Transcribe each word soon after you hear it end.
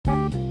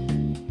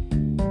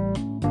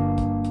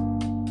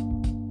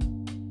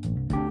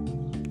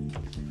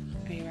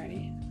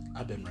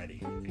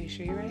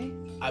sure you're ready?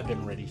 I've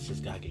been ready since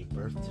God gave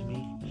birth to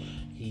me.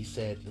 He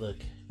said, look,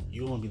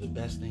 you're going to be the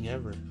best thing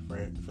ever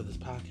for this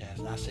podcast.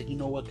 And I said, you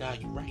know what, God,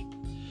 you're right.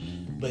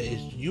 But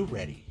is you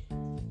ready,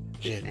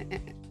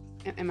 Jen?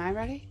 Am I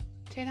ready,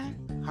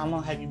 Taydon? How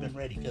long have you been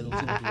ready?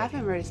 I've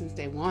been ready since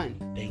day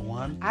one. Day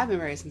one? I've been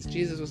ready since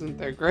Jesus was in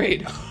 3rd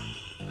grade.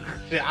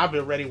 Yeah, I've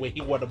been ready when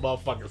he wore the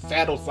motherfucking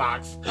saddle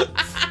socks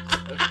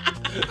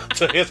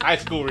to his high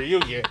school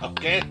reunion,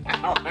 okay?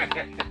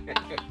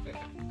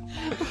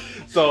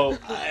 So,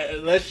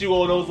 unless you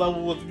on those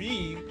levels with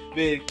me,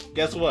 then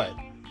guess what?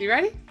 You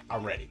ready?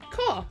 I'm ready.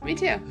 Cool, me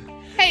too.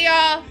 Hey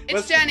y'all,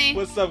 it's Jenny.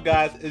 What's up,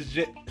 guys? It's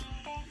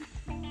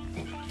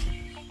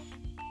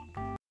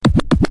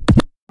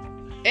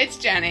It's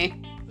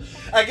Jenny.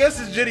 I guess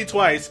it's Jenny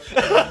twice.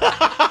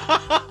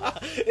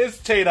 It's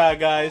Taydon,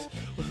 guys.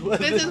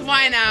 This is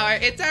Wine Hour.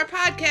 It's our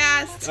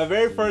podcast. Our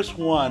very first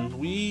one.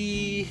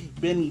 We've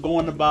been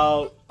going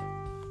about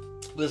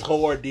this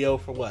whole ordeal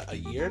for what, a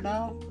year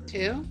now?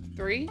 2,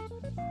 3?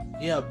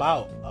 Yeah,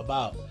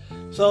 about.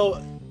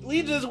 So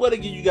we just want to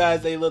give you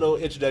guys a little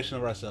introduction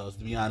of ourselves,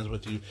 to be honest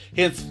with you.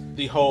 Hence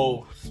the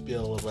whole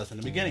spiel of us in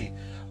the beginning.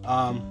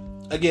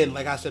 Again,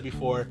 like I said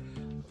before,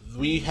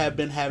 we have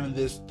been having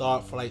this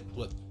thought for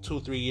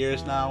 2-3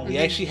 years now. We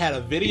actually had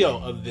a video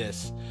of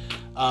this.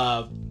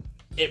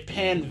 It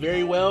panned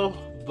very well,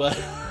 but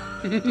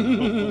we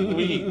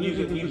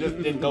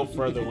just didn't go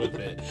further with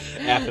it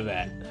after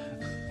that.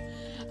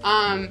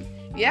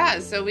 Yeah,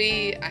 so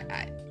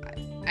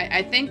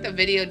I think the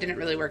video didn't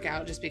really work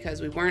out just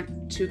because we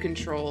weren't too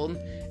controlled,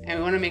 and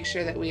we want to make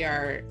sure that we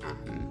are,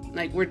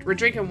 we're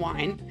drinking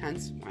wine,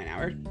 hence Wine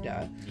Hour,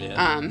 duh.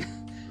 Yeah.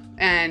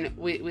 And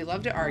we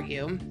love to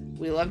argue.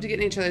 We love to get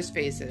in each other's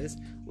faces.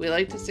 We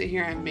like to sit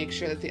here and make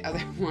sure that the other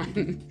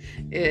one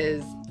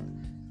is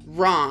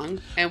wrong,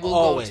 and we'll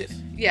Always.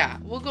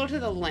 we'll go to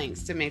the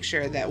lengths to make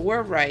sure that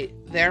we're right,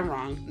 they're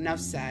wrong.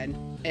 Enough said.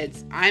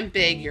 It's I'm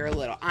big, you're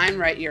little. I'm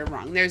right, you're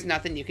wrong. There's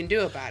nothing you can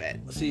do about it.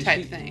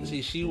 Thing.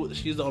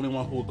 She's the only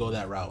one who will go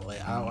that route.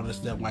 Like, I don't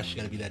understand why she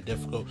got to be that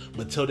difficult.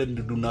 Matilda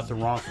didn't do nothing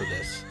wrong for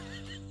this.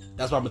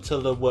 That's why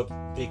Matilda whipped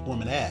big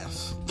woman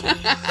ass.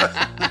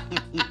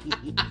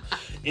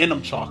 In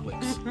them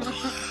chocolates.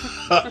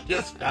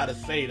 Just gotta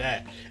say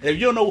that. And if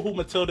you don't know who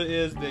Matilda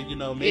is, then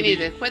maybe you need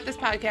to quit this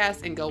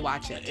podcast and go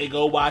watch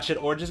it.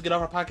 Or just get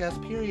off our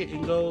podcast, period,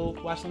 and go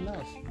watch something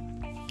else.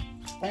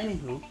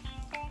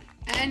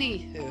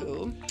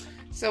 Anywho,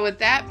 so with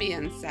that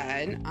being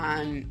said,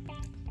 on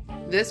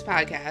this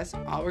podcast,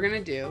 all we're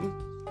gonna do,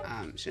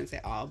 shouldn't say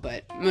all,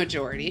 but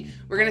majority,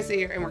 we're gonna sit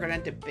here and we're gonna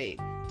debate.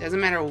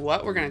 Doesn't matter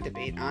what we're gonna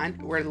debate on.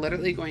 We're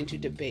literally going to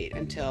debate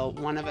until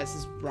one of us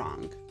is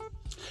wrong.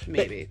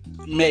 Maybe.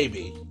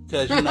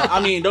 Because, don't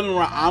get me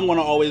wrong, I'm going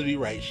to always be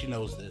right. She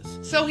knows this.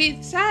 So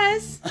he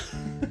says.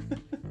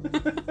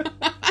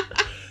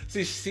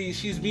 See,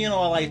 she's being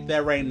all like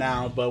that right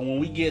now, but when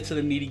we get to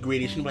the nitty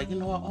gritty, she's like, you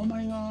know what? Oh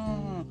my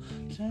God.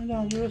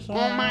 You're so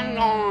oh my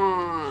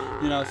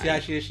God. See how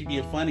she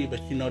being funny,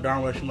 but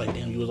darn well she's like,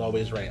 damn, you was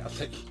always right. I was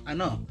like, I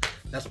know.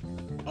 That's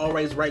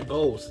always right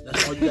goals.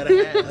 That's all you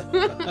gotta have.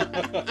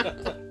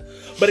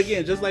 But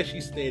again, just like she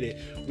stated,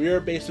 we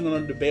are basing on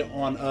a debate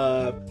on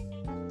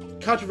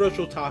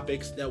controversial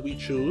topics that we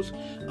choose,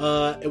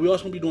 and we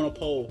also gonna be doing a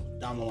poll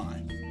down the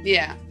line.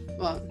 Yeah.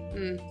 Well,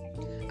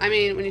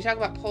 when you talk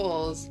about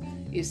polls,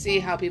 you see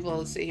how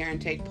people sit here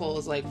and take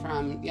polls like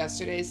from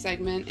yesterday's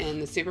segment in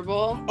the Super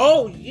Bowl.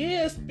 Oh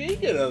yeah,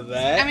 speaking of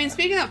that.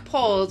 Speaking of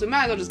polls, we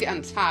might as well just get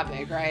on the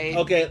topic, right?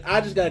 Okay, I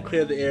just gotta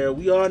clear the air.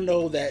 We all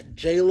know that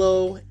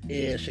J-Lo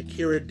and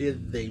Shakira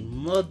did the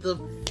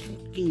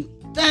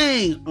motherfucking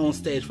thing on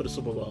stage for the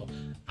Super Bowl.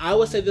 I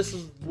would say this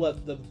is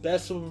the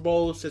best Super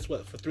Bowl since for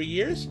 3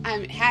 years?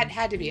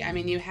 Had to be.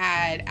 You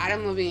had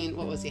Adam Levine,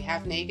 what was he,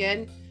 half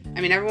naked?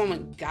 Everyone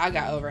went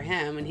gaga over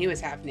him when he was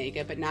half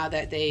naked, but now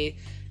that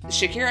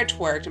Shakira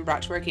twerked and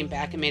brought twerking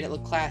back and made it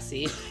look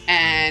classy,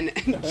 and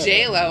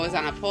J-Lo was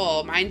on a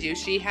pole, mind you,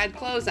 she had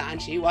clothes on,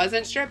 she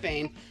wasn't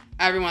stripping,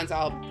 everyone's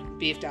all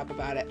beefed up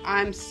about it.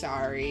 I'm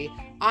sorry.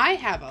 I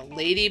have a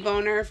lady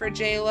boner for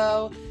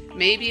J-Lo.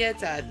 Maybe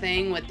it's a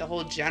thing with the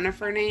whole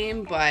Jennifer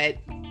name, but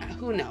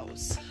who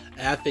knows?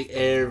 I think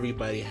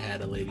everybody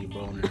had a lady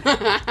boner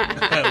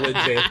when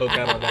J-Lo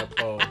got on that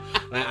pole.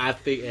 I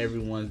think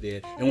everyone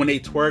did. And when they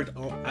twerked,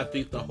 I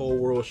think the whole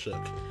world shook.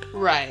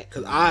 Right.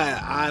 Because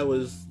I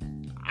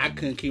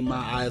couldn't keep my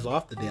eyes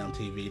off the damn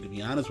TV, to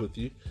be honest with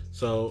you.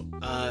 So,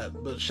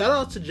 but shout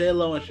out to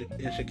J-Lo and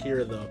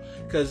Shakira, though,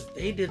 because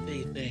they did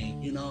their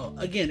thing.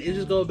 Again, it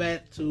just goes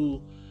back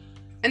to...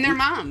 And their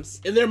moms.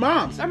 Their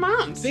moms.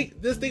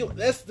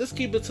 Let's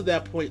keep it to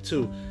that point,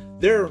 too.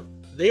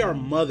 They are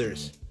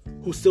mothers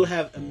who still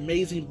have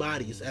amazing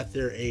bodies at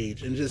their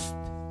age and just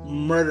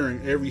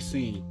murdering every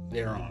scene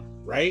they're on,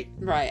 right?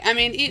 Right.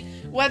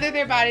 Whether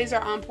their bodies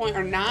are on point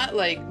or not,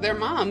 they're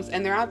moms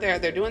and they're out there,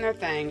 they're doing their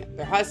thing,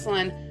 they're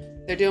hustling,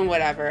 they're doing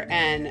whatever,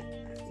 and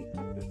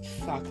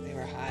fuck, they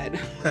were hot.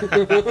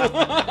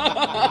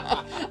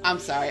 I'm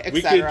sorry, etc.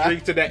 We can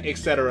drink to that,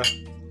 etc.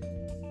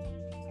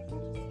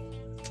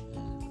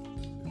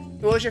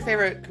 What was your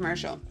favorite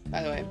commercial,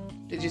 by the way?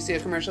 Did you see a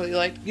commercial you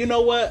liked? You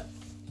know what?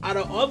 Out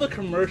of all the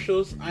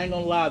commercials, I ain't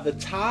gonna lie, the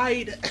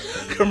Tide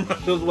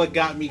commercials what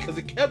got me because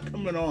it kept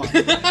coming on.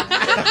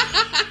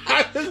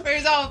 Where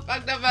he's all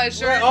fucked up about his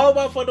shirt. Right, all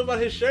about fucked up about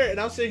his shirt, and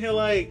I'm sitting here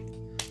like,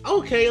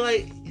 okay,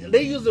 like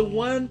they using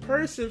one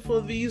person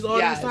for these all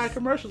these Tide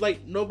commercials,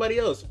 like nobody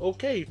else.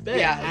 Okay, bet.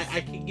 Yes. I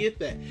can get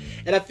that,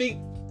 and I think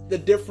the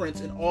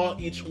difference in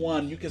each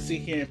one, you can sit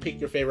here and pick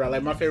your favorite out.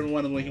 Like my favorite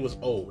one is when he was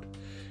old.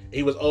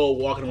 He was old,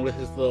 walking with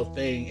his little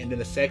thing, and then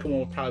the second one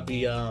would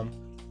probably be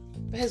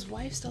But his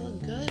wife still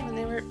looked good when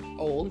they were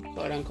old,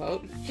 quote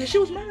unquote. Yeah, she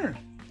was married.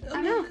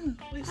 I know.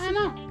 I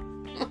know.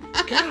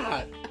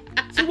 God.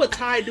 See what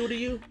Tide do to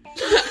you?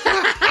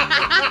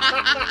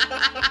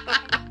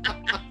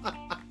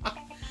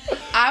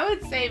 I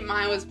would say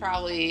mine was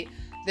probably,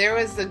 there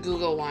was the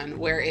Google one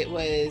where it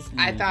was,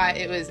 I thought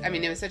it was, I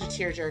mean, it was such a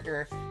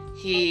tearjerker.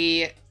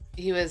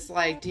 He was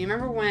like, do you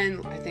remember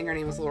when, I think her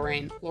name was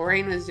Lorraine.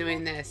 Lorraine was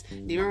doing this. Do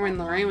you remember when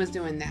Lorraine was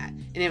doing that?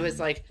 And it was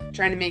like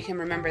trying to make him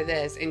remember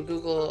this. And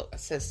Google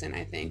Assistant,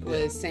 I think,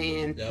 was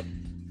saying,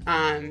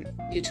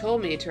 you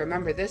told me to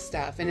remember this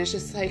stuff. And it's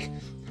just like,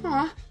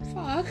 aw,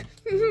 fuck.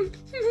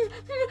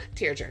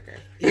 Tearjerker.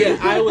 Yeah,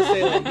 I would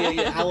say like,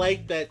 yeah, I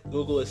like that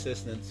Google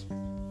Assistants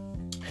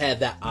had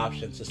that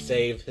option to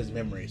save his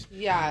memories.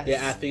 Yes.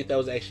 Yeah, I think that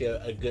was actually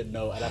a good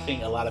note. And I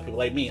think a lot of people,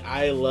 like me,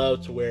 I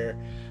love to where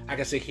I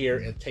can sit here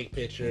and take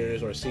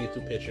pictures or see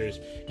through pictures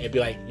and be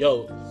like,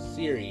 yo,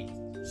 Siri,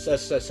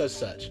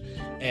 such.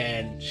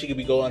 And she could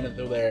be going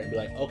through there and be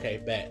like, okay,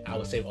 bet, I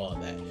would save all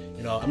of that.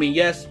 You know, I mean,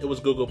 yes, it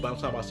was Google, but I'm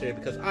talking about Siri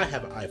because I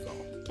have an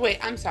iPhone.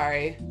 Wait, I'm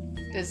sorry.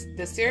 Does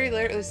Siri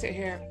literally sit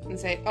here and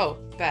say, oh,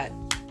 bet?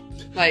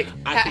 Like,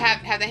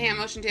 have the hand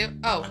motion too?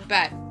 Oh,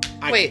 bet.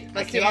 Wait,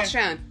 let's see what's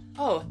shown.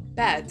 Oh,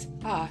 bet.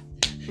 Ah.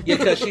 Yeah,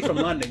 because she's from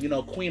London, you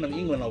know, Queen of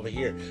England over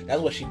here.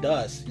 That's what she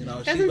does, you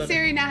know. Doesn't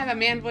Siri now have a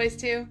man voice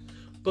too?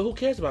 But who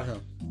cares about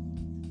him?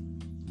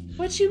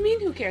 What you mean,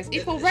 who cares?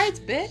 Equal rights,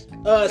 bitch.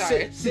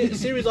 Sorry.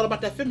 Siri's all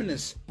about that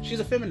feminist. She's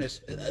a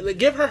feminist.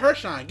 Give her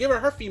shine. Give her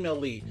her female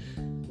lead.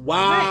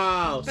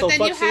 Wow. Right. So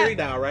fuck Siri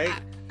now, right?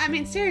 I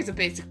mean, Siri's a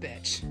basic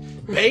bitch.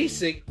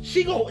 Basic?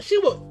 She will.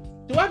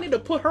 Do I need to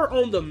put her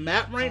on the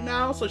map right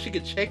now so she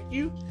can check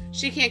you?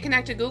 She can't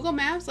connect to Google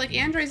Maps like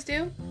Androids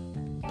do.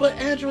 But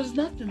Android's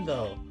nothing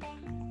though.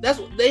 That's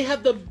what they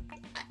have.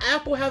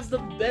 Apple has the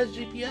best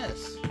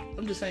GPS.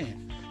 I'm just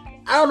saying.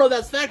 I don't know if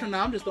that's fact or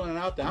not. I'm just throwing it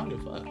out there. I don't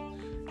give a fuck.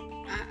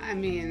 I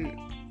mean,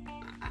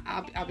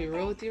 I'll be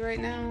real with you right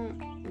now.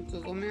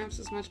 Google Maps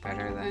is much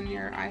better than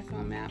your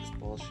iPhone Maps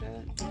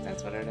bullshit.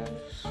 That's what it is.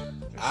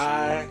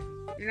 I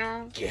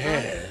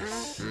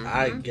guess.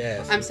 I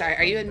guess. I'm sorry.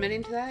 Are you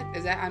admitting to that?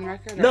 Is that on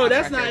record? No,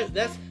 that's not.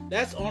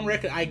 That's on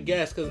record. I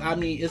guess because I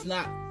mean it's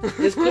not.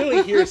 It's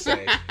clearly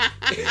hearsay.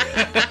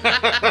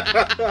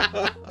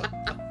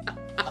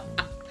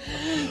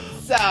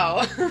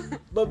 So.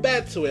 But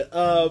back to it.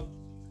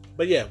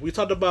 But yeah, we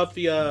talked about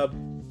the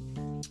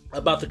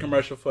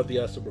commercial for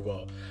the Super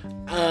Bowl.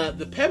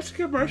 The Pepsi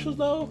commercials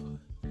though,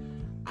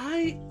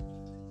 I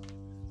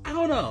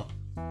don't know.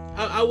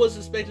 I was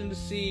expecting to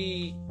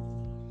see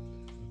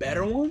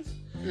better ones.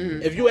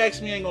 Mm-hmm. If you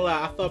ask me, I ain't gonna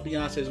lie, I thought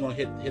Beyonce was gonna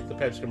hit the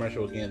Pepsi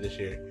commercial again this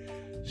year.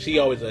 She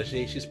always does.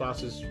 She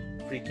sponsors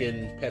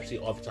freaking Pepsi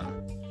all the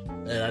time,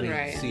 and I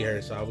didn't see her,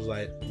 so I was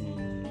like,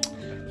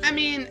 okay. I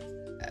mean,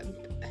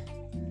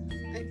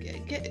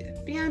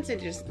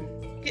 Beyonce just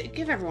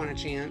give everyone a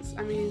chance.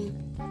 I mean,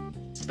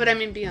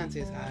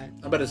 Beyonce's hot.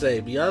 I'm about to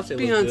say Beyonce's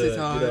good,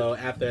 hot. You know,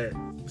 after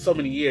so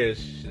many years,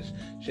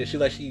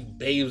 she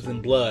bathes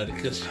in blood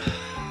because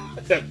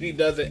she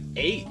doesn't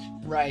age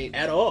right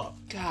at all.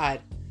 God,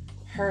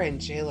 her and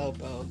J-Lo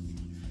both.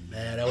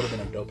 Man, that would have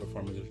been a dope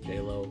performance of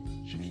J-Lo,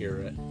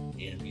 Shakira,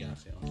 and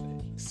Beyonce on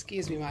stage.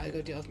 Excuse me while I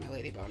go deal with my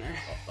lady boner.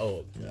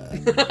 Oh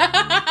God.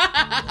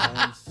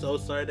 I'm so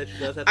sorry that you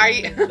guys have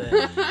to do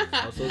that.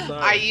 I'm so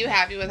sorry. Are you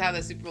happy with how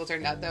the Super Bowl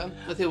turned out though?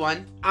 With who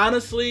won?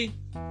 Honestly,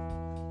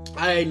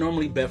 I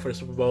normally bet for the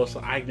Super Bowl,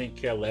 so I didn't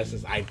care less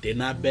since I did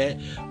not bet.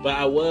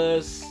 But it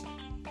was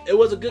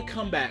a good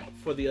comeback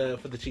for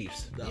the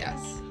Chiefs, though. Yes.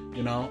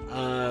 You know,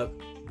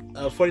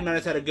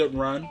 49ers had a good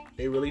run.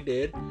 They really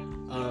did.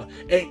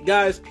 And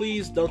guys,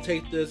 please don't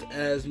take this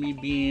as me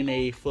being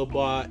a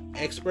football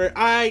expert.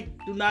 I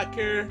do not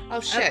care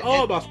at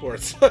all about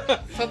sports.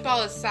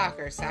 Football is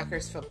soccer.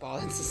 Soccer's football.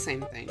 It's the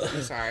same thing.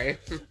 I'm sorry.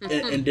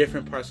 in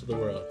different parts of the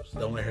world. So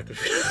don't let her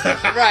confuse.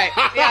 Right.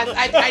 Yes,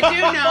 I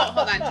do know.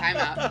 Hold on, time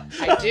out.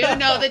 I do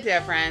know the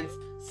difference.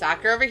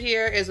 Soccer over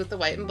here is with the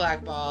white and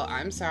black ball.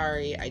 I'm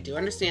sorry. I do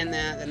understand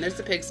that. Then there's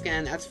the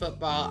pigskin. That's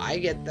football. I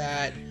get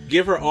that.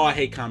 Give her all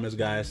hate comments,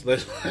 guys.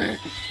 Let's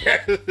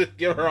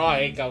give her all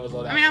hate comments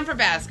on that. I mean, I'm for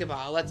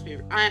basketball.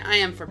 I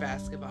am for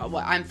basketball.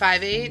 What? I'm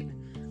 5'8".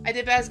 I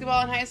did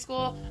basketball in high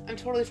school. I'm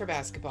totally for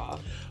basketball.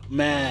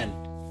 Man.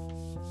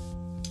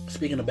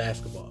 Speaking of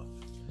basketball.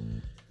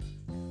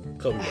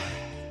 Kobe Bryant.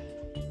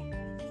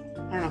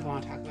 I don't know if I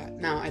want to talk about it.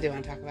 No, I do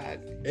want to talk about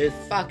it. It's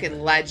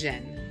fucking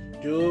legend.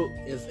 Dude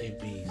is a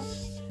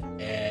beast,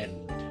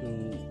 and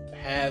to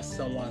have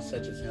someone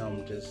such as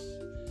him just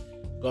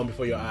going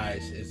before your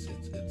eyes, it's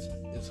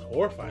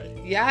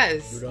horrifying.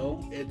 Yes. You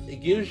know,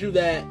 it gives you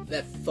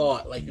that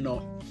thought, like, you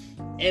know,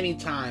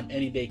 anytime,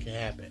 any day can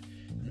happen.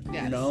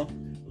 Yes. You know,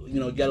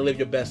 you gotta live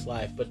your best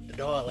life. But the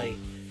dog, like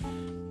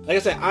I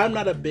said, I'm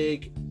not a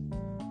big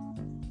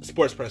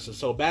sports person,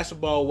 so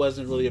basketball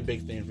wasn't really a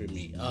big thing for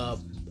me.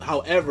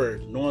 However,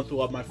 knowing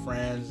through all my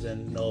friends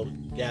and, you know,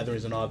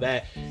 gatherings and all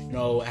that, you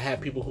know, I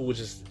had people who were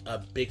just a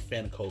big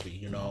fan of Kobe.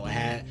 You know, I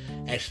had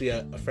actually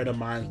a friend of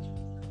mine,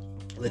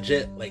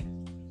 legit, like,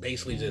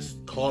 basically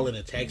just calling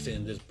and texting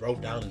and just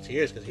broke down in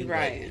tears because he was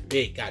like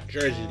big, got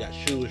jerseys, got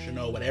shoes, you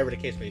know, whatever the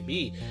case may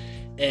be.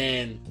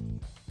 And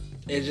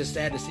it's just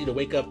sad to see to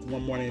wake up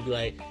one morning and be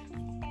like,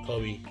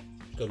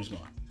 Kobe's gone.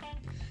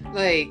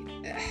 Like,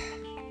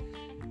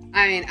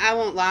 I mean, I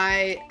won't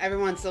lie.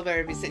 Everyone still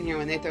better be sitting here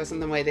when they throw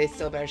something away. They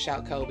still better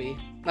shout Kobe.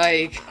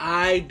 Like,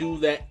 I do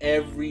that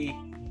every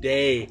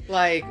day.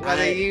 Like,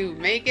 whether you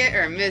make it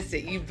or miss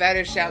it, you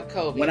better shout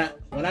Kobe.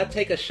 When I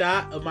take a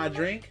shot of my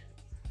drink,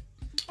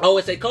 I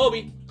always say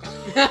Kobe.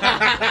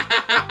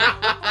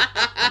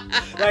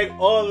 Like,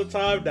 all the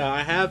time now.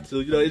 I have to.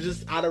 You know, it's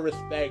just out of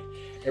respect.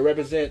 It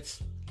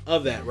represents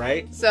of that,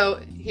 right? So,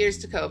 here's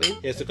to Kobe.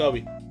 Here's to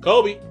Kobe.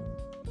 Kobe.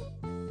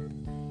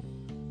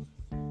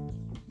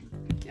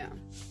 Yeah.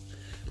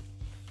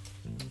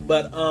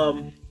 But,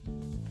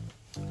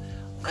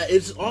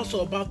 it's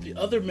also about the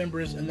other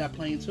members in that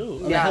plane, too.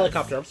 The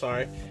helicopter, I'm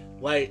sorry.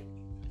 Like,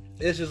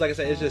 it's just, like I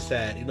said, it's just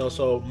sad. You know,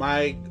 so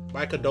my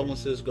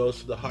condolences goes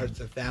to the hearts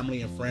and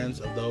family and friends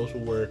of those who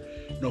were,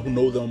 you know, who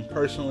know them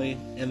personally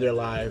in their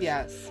lives.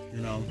 Yes.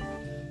 You know.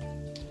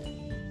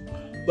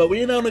 But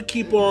we're going to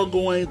keep on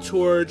going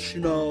towards,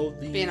 you know,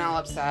 being all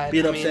upset.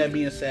 Being upset,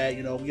 being sad.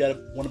 You know, we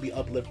want to be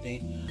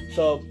uplifting.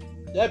 So,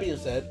 that being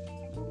said,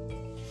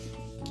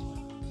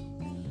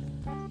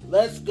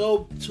 let's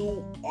go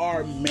to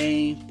our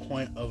main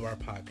point of our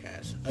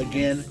podcast.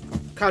 Again,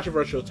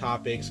 controversial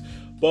topics.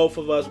 Both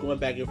of us going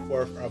back and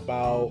forth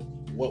about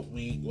what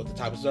the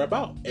topics are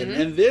about. And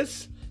in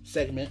this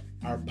segment,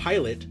 our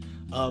pilot,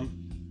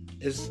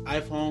 is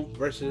iPhone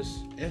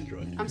versus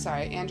Android. I'm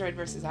sorry, Android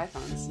versus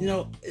iPhones. You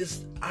know,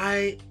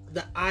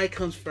 the I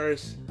comes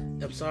first.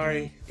 I'm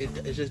sorry,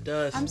 it just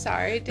does. I'm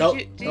sorry. Don't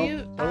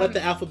let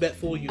the alphabet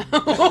fool you.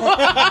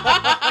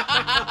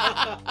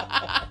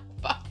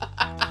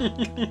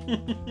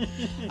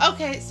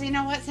 Okay, so you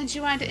know what? Since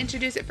you wanted to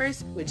introduce it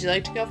first, would you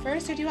like to go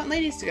first, or do you want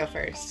ladies to go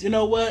first? You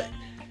know what?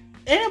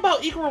 Ain't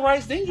about equal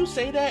rights. Didn't you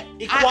say that?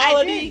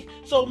 Equality.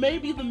 So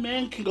maybe the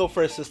men can go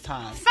first this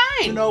time.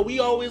 Fine. You know, we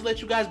always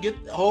let you guys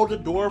hold the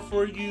door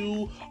for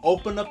you,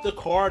 open up the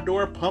car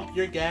door, pump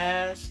your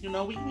gas. You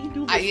know, we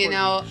do this you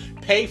know,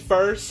 pay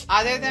first.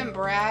 Other than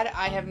Brad,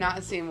 I have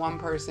not seen one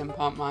person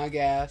pump my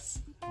gas.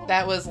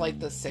 That was like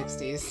the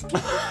 60s.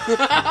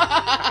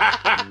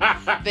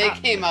 They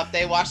came up,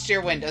 they washed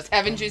your windows.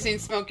 Haven't you seen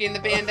Smokey and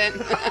the Bandit?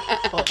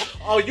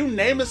 Oh, you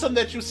naming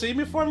something that you see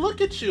me for? Look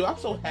at you. I'm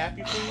so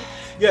happy for you.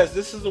 Yes,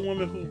 this is a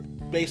woman who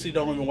basically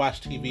don't even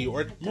watch TV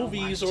or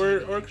movies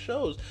or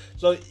shows.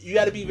 So you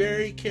got to be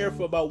very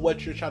careful about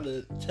what you're trying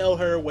to tell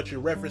her, what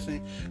you're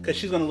referencing, because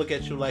she's going to look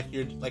at you like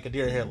you're like a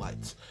deer in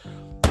headlights.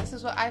 This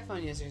is what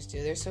iPhone users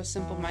do. They're so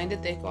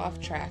simple-minded, they go off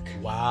track.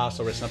 Wow,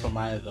 so we're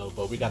simple-minded, though,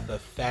 but we got the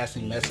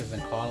fastest message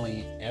and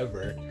calling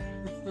ever.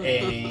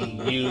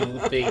 And you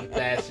think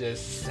that's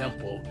just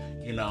simple,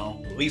 you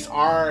know? At least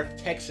our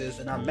texts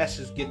and our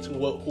messages get to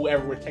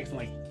whoever we're texting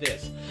like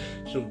this.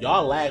 So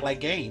y'all lag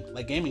like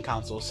gaming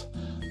consoles.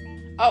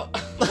 Oh.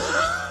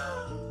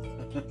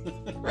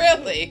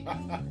 Really?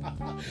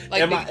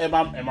 Like, am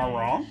I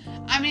wrong?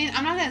 I mean,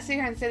 I'm not going to sit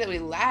here and say that we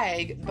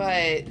lag,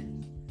 but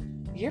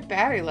your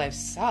battery life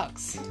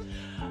sucks.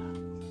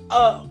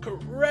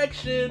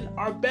 Correction.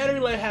 Our battery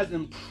life has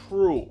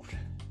improved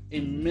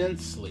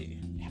immensely.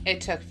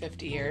 It took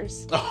 50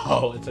 years.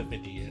 Oh, it took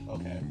 50 years.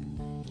 Okay.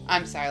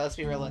 I'm sorry, let's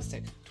be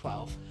realistic.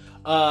 12.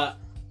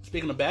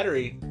 Speaking of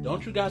battery,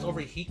 don't you guys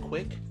overheat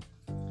quick?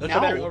 Don't No.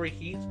 your battery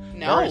overheat?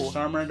 No. During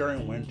summer,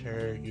 during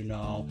winter, you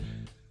know,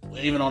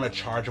 even on a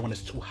charger when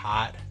it's too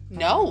hot.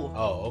 No.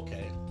 Oh,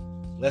 okay.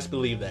 Let's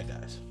believe that,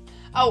 guys.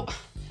 Oh,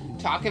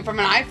 talking from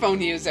an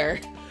iPhone user.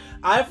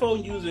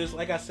 iPhone users,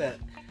 like I said,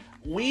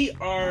 we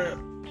have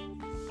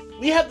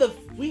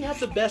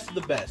the best of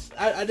the best.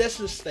 I just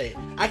say,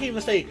 I can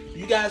even say,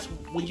 you guys,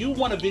 when you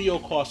want a video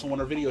call someone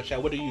or video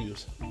chat, what do you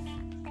use?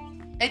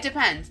 It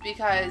depends,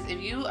 because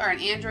if you are an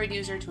Android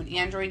user to an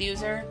Android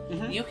user,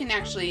 you can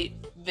actually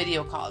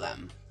video call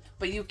them.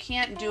 But you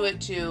can't do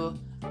it to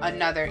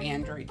another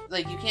Android.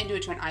 Like, you can't do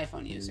it to an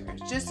iPhone user.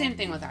 It's just the same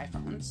thing with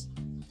iPhones.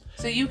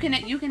 So you can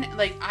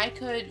like, I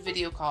could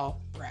video call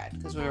Brad,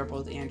 because we were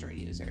both Android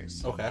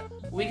users. Okay.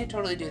 We could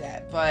totally do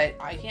that, but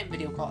I can't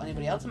video call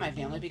anybody else in my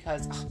family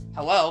because,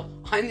 hello,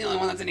 I'm the only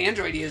one that's an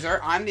Android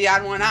user. I'm the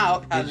odd one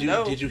out.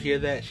 Did you hear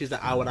that? She's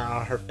the odd one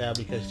out of her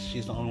family because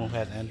she's the only one who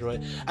has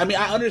Android. I mean,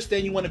 I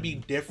understand you want to be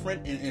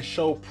different and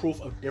show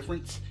proof of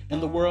difference in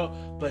the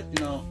world, but,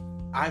 you know,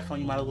 iPhone,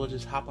 you might as well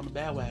just hop on the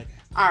bandwagon.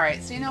 All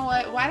right, so you know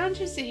what? Why don't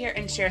you sit here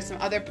and share some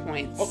other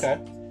points? Okay.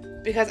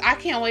 Because I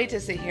can't wait to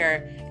sit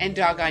here and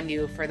dog on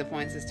you for the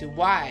points as to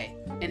why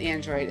an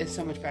Android is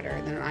so much better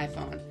than an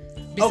iPhone.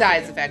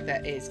 Besides the fact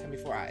that A's come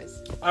before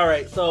I's. All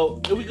right, so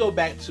if we go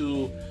back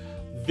to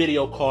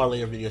video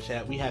calling or video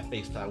chat, we had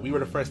FaceTime. We were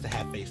the first to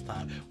have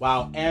FaceTime.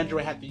 While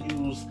Android had to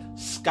use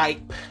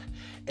Skype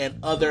and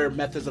other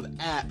methods of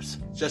apps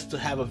just to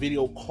have a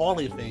video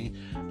calling thing,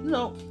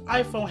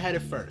 iPhone had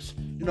it first.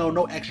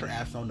 No extra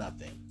apps, no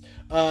nothing.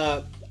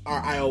 Our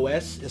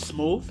iOS is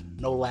smooth,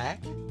 no lag.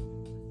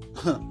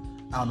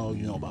 I don't know if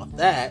you know about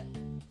that.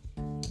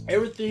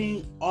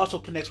 Everything also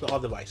connects with all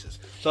devices.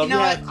 So if you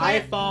have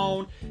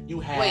iPhone, you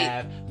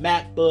have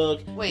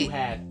MacBook, you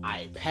have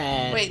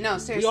iPad. Wait, no,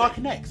 seriously. We all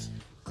connects.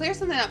 Clear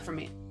something up for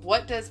me.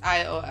 What does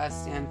iOS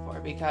stand for?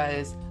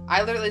 Because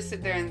I literally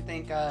sit there and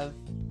think of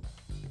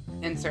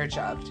in search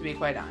of, to be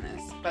quite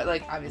honest. But,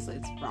 obviously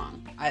it's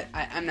wrong.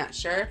 I'm not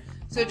sure.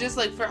 So just,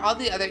 for all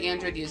the other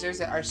Android users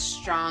that are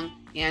strong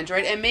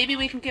Android, and maybe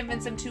we can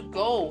convince them to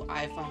go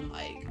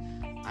iPhone-like.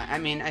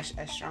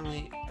 I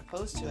strongly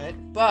oppose to it,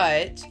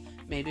 but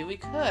maybe we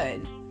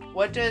could.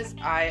 What does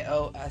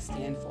iOS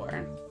stand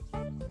for?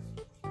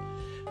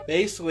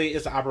 Basically,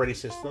 it's an operating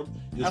system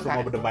used for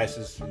mobile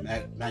devices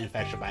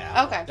manufactured by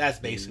Apple. Okay. That's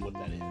basically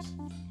what that is.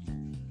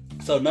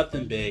 So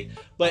nothing big,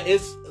 but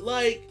it's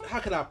how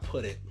can I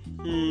put it?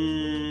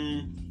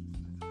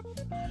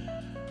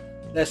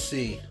 Let's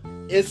see.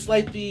 It's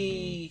I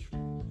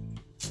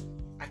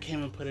can't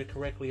even put it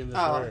correctly in this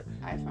word.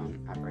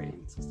 iPhone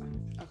operating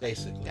system. Okay.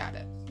 Basically. Got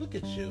it. Look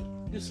at you.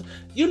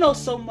 You know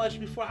so much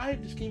before I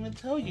just can't even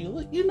tell you.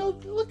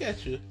 Look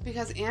at you.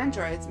 Because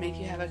Androids make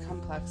you have a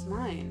complex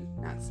mind,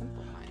 not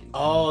simple mind.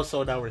 Oh,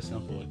 so now we're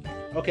simple again.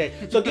 Okay,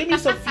 so give me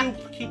some few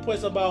key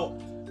points about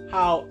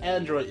how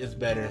Android is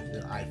better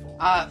than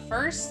iPhone.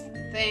 First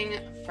thing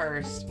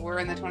first, we're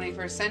in the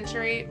 21st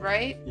century,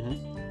 right?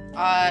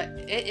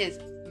 Mm-hmm. It is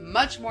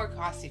much more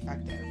cost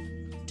effective.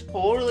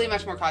 Totally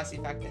much more cost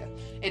effective.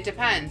 It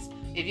depends.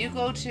 If you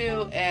go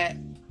to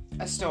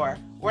a store,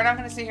 we're not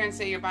going to sit here and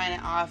say you're buying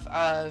it off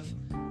of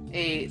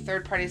a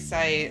third-party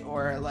site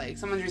or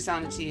someone's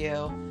reselling it to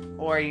you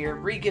or you're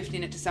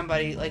regifting it to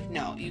somebody.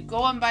 No, you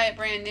go and buy it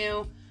brand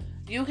new.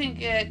 You can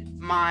get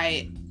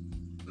my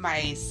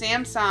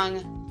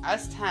Samsung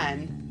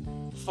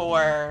S10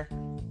 for,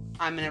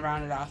 I'm going to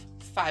round it off,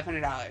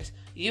 $500.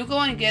 You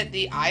go and get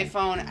the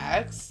iPhone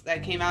X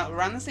that came out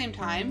around the same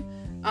time,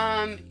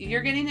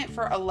 you're getting it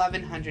for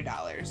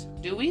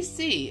 $1,100. Do we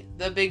see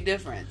the big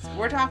difference?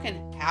 We're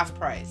talking half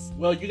price.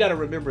 Well, you got to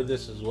remember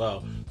this as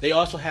well. They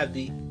also have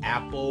the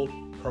Apple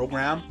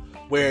program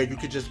where you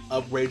could just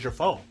upgrade your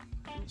phone.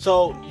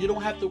 So you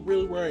don't have to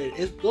really worry.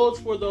 It goes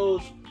for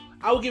those.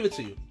 I will give it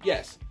to you.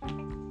 Yes.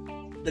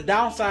 The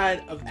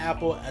downside of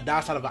Apple, a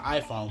downside of an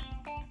iPhone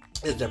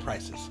is their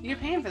prices. You're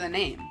paying for the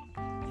name.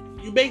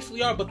 You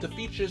basically are, but the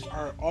features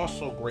are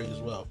also great as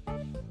well.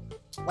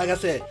 Like I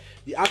said,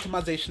 the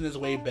optimization is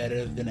way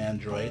better than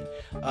Android.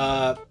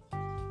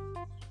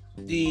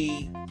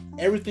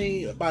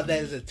 Everything about that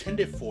is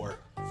intended for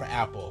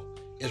Apple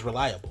is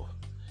reliable.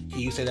 Can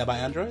you say that about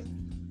Android?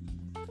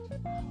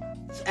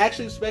 It's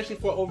actually, especially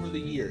for over the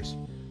years,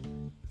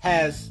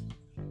 has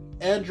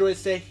Android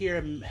sat here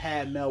and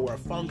had malware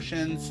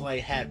functions,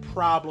 had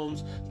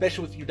problems,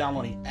 especially with you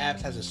downloading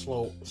apps, has it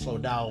slow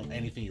down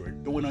anything you're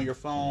doing on your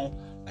phone,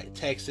 like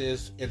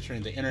texts,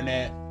 entering the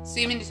internet. So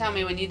you mean to tell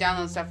me when you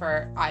download stuff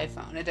for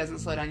iPhone, it doesn't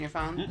slow down your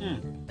phone?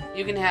 Mm-mm.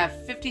 You can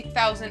have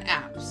 50,000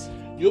 apps.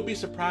 You'll be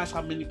surprised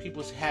how many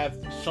people have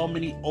so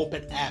many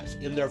open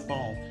apps in their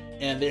phone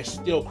and they're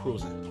still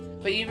cruising.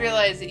 But you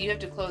realize that you have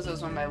to close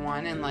those one by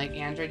one, and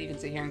Android, you can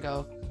sit here and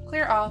go,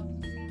 clear all.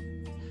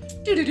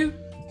 Do-do-do.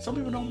 Some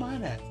people don't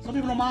mind that. Some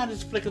people don't mind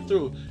just flicking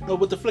through.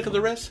 With the flick of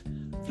the wrist?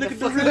 Flick of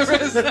the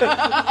wrist. Flick of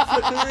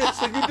the wrist.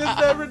 So you just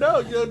never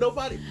know.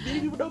 Many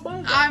people don't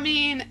mind that. I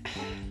mean,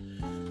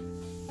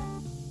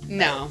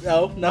 no.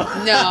 No.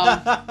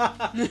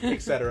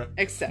 Etc.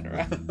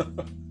 Etc.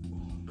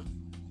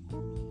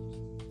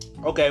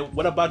 Okay,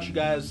 what about you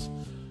guys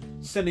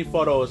sending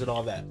photos and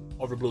all that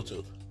over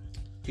Bluetooth?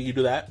 Can you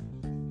do that?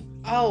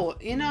 Oh,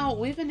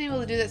 we've been able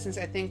to do that since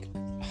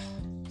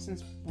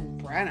when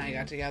Brad and I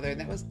got together.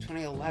 That was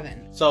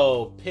 2011.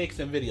 So pics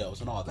and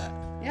videos and all that.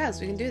 Yes,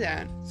 we can do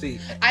that. See,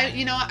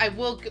 I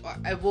will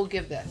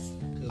give this.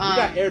 We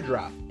got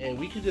AirDrop, and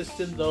we can just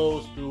send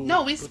those through.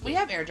 No, we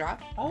have AirDrop.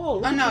 Oh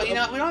no, we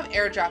don't have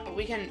AirDrop, but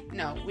we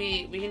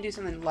can do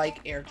something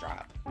like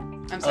AirDrop.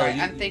 I'm sorry,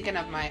 I'm thinking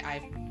of my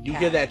iPad. You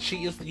hear that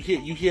cheat?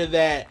 You hear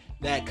that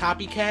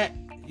copycat?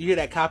 You hear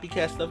that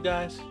copycat stuff,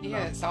 guys? You hear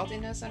that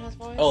saltiness in his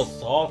voice? Oh,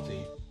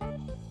 salty.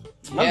 I'm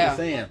just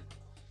saying.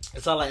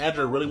 It's not like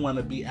Android really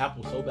wanted to beat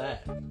Apple so bad.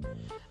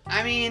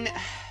 I mean,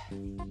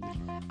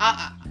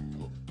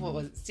 what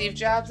was it? Steve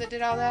Jobs that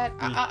did all that?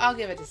 I'll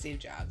give it to Steve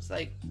Jobs.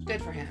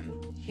 Good for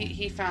him.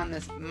 He found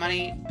this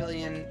money,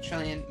 billion,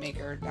 trillion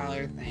maker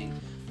dollar thing.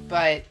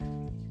 But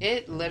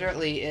it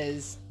literally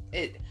is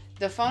it.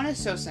 The phone is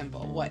so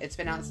simple. It's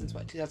been out since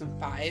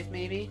 2005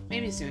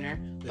 maybe sooner,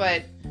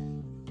 but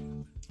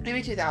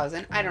maybe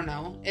 2000. I don't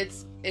know.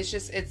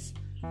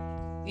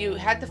 You you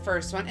had the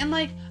first one, and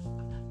like,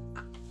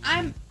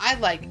 I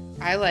like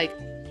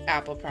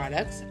Apple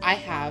products. I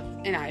have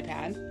an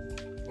iPad.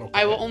 Okay.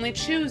 I will only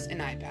choose an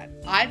iPad.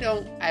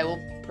 I will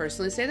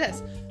personally say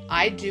this.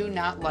 I do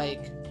not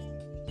like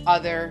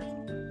other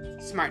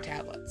smart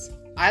tablets.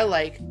 I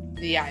like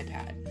the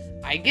iPad.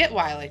 I get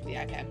why I like the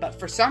iPad, but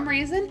for some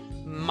reason,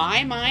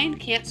 my mind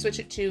can't switch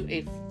it to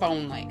a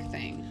phone-like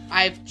thing.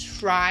 I've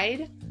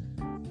tried.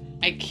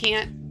 I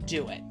can't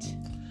do it.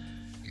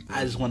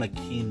 I just want to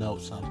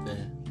keynote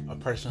something. A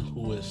person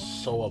who is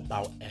so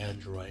about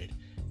Android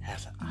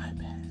has an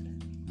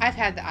iPad. I've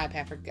had the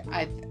iPad for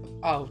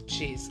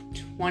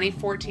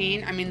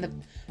 2014. I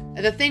mean,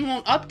 the thing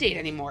won't update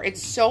anymore.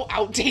 It's so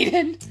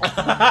outdated.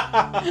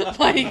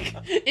 Like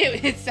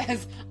it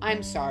says,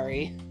 "I'm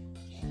sorry,"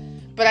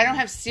 but I don't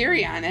have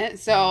Siri on it,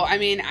 so I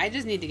mean, I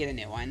just need to get a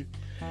new one.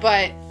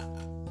 But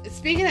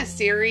speaking of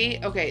Siri,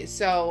 okay,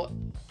 so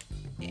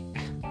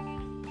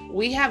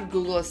we have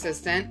Google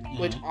Assistant,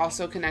 which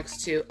also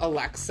connects to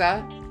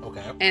Alexa.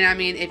 Okay. And I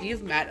mean, if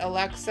you've met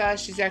Alexa,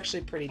 she's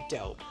actually pretty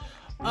dope.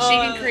 She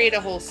can create a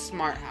whole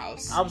smart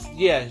house.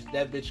 Yeah,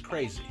 that bitch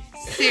crazy.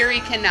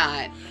 Siri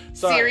cannot.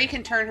 Sorry. Siri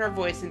can turn her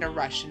voice into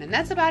Russian, and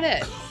that's about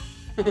it.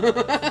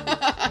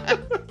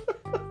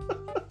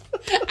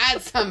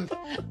 add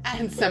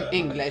some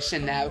English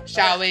in there,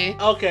 shall we?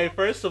 Okay,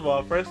 first of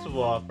all,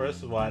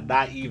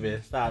 not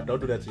even. Stop, don't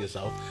do that to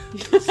yourself.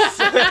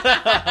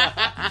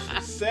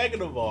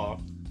 Second of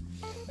all,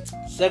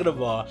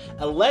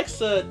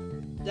 Alexa,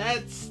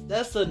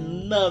 that's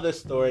another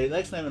story.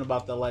 Alexa not even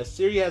about that life.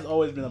 Siri has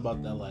always been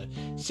about that life.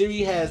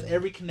 Siri has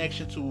every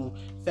connection to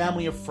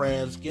family and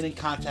friends, get in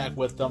contact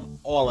with them,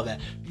 all of that.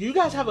 Do you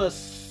guys have a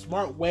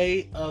smart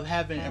way of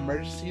having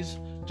emergencies?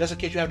 Just in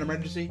case you have an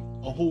emergency,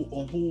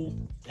 on who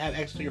have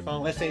access to your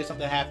phone. Let's say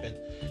something happened,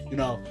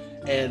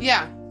 and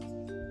Yeah.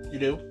 You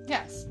do?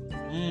 Yes.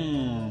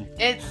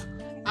 It's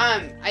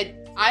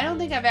I don't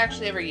think I've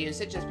actually ever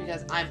used it just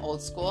because I'm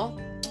old school.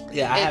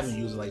 Yeah, I haven't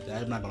used it like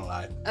that. I'm not gonna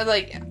lie.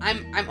 Like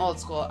I'm old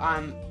school.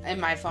 In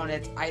my phone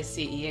it's ICE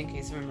in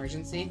case of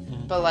emergency.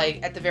 But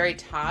like at the very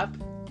top,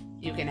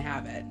 you can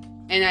have it.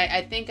 And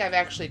I think I've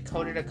actually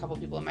coded a couple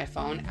people in my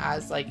phone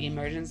as like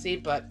emergency,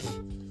 but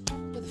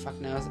who the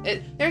fuck knows?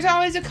 There's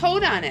always a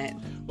code on it.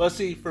 Well,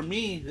 see, for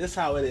me, this is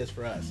how it is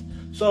for us.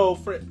 So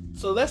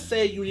let's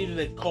say you needed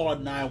to call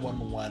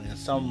 911 and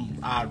some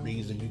odd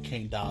reason you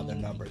can't dial their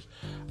numbers.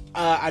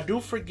 I do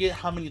forget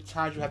how many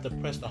times you have to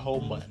press the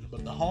home button,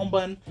 but the home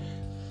button,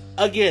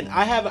 again,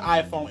 I have an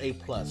iPhone 8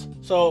 Plus.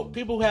 So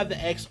people who have the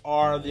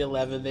XR, the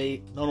 11,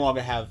 they no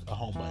longer have a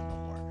home button no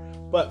more.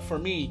 But for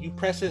me, you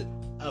press it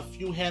a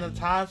few handed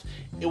times,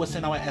 it would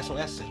send out an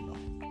SOS signal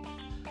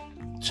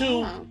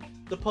to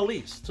the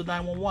police, to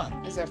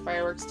 911. Is there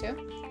fireworks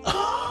too?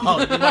 Oh,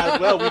 you might as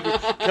well. We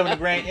get coming to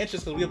grand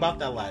entrance because we about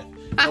that life.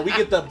 And we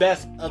get the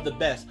best of the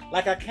best,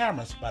 like our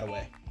cameras, by the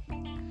way.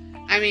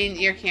 I mean,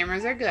 your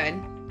cameras are good.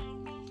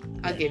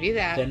 I'll give you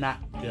that. They're not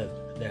good.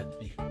 They're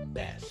the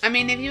best. I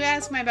mean, if you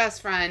ask my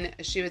best friend,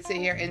 she would sit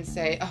here and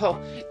say,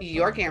 "Oh,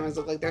 your cameras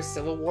look like they're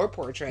Civil War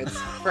portraits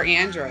for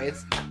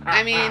Androids."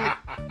 I mean,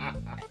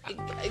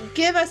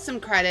 give us some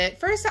credit.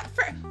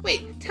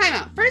 Wait, time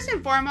out. First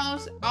and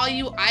foremost, all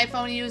you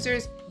iPhone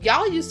users,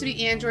 y'all used to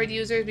be Android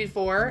users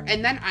before,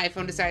 and then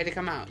iPhone decided to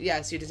come out.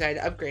 Yes, you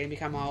decided to upgrade and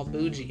become all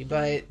bougie,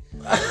 but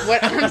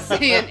what I'm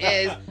saying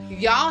is,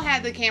 y'all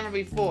had the camera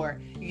before.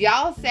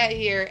 Y'all sat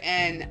here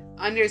and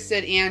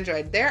understood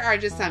Android. There are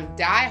just some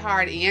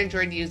die-hard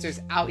Android users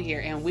out here,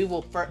 and we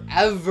will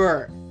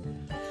forever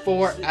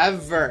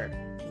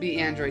be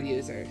Android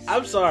users.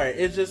 I'm sorry.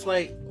 It's just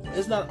like,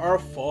 it's not our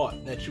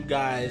fault that you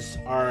guys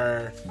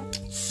are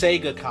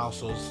Sega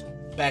consoles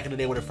back in the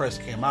day when it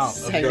first came out.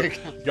 Your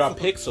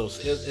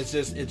Pixels.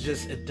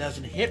 It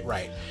doesn't hit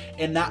right.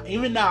 And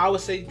even now, I would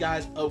say you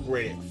guys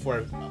upgraded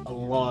for a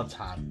long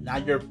time. Now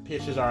your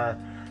pictures are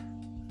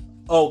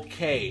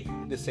okay,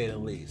 to say the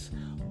least.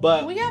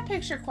 But we got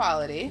picture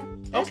quality.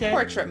 There's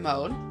portrait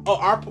mode. Oh,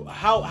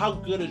 how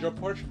good is your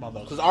portrait mode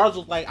though? Because ours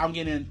looks like I'm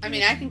getting. I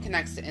mean, I can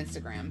connect to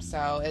Instagram,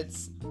 so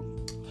it's.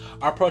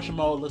 Our portrait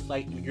mode looks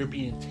like you're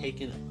being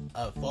taken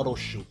a photo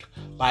shoot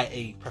by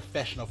a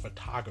professional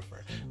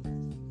photographer.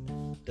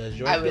 Does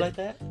yours be like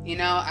that? You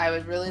know, I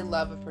would really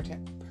love a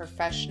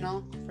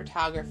professional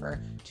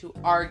photographer to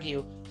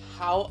argue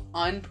how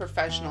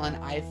unprofessional an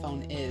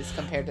iPhone is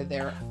compared to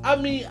their. I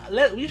mean,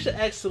 we should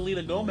ask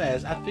Selena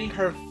Gomez. I think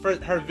her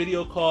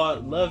video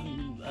called "Love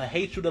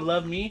Hate You to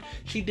Love Me."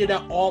 She did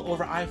that all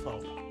over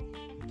iPhone.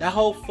 That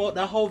whole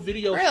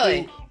video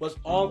really was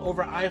all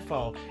over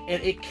iPhone, and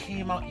it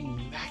came out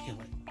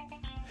immaculate.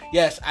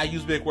 Yes, I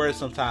use big words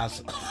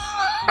sometimes.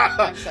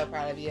 I'm so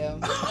proud of you.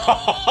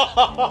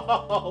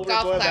 Golf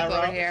clap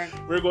over here.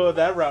 We're going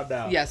that route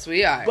now. Yes,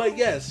 we are. But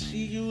yes, she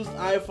used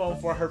iPhone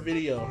for her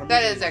video.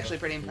 That is actually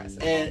pretty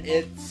impressive. And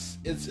it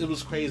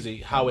was crazy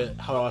how it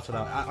all turned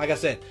out. Like I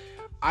said,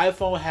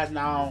 iPhone has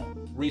now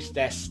reached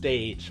that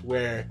stage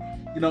where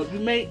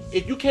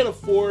if you can't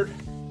afford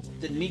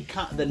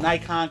the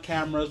Nikon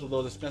cameras or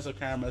those expensive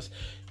cameras,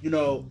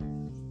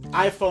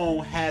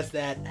 iPhone has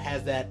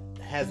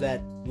has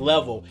that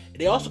level.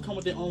 They also come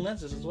with their own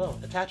lenses as well,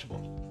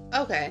 attachable.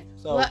 Okay.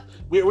 So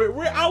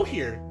we're out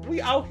here.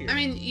 We out here. I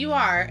mean, you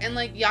are, and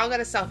like y'all got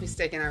a selfie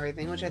stick and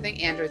everything, which I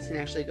think Androids can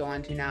actually go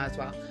on to now as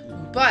well.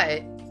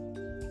 But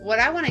what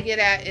I want to get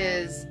at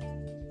is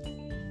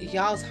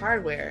y'all's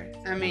hardware.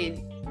 I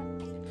mean,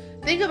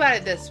 think about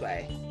it this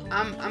way.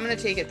 I'm gonna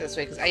take it this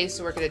way because I used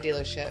to work at a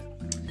dealership.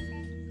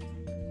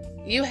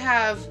 You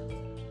have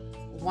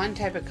one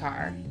type of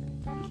car,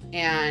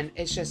 and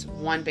it's just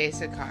one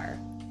basic car,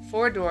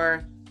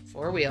 4-door,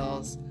 4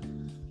 wheels.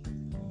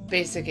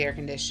 Basic air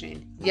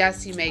conditioning.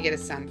 Yes, you may get a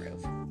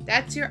sunroof.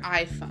 That's your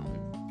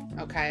iPhone.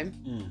 Okay?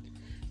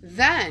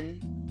 Then,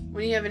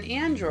 when you have an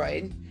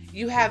Android,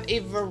 you have a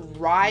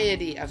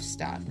variety of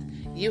stuff.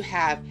 You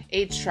have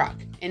a truck,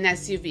 an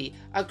SUV,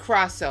 a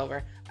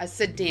crossover, a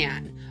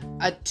sedan,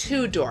 a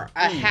 2-door,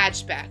 a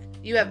hatchback.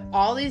 You have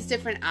all these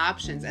different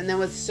options. And then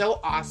what's so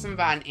awesome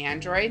about an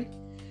Android,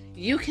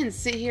 you can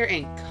sit here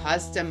and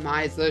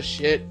customize the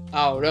shit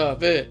out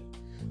of it.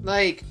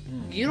 Like,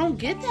 you don't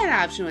get that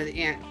option with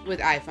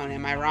iPhone.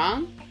 Am I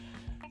wrong?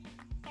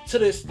 To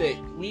this day,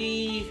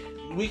 we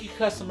can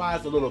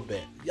customize a little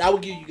bit. I will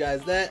give you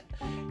guys that.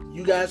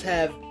 You guys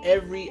have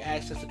every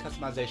access to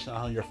customization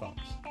on your phones.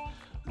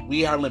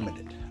 We are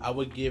limited. I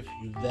would give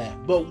you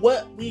that. But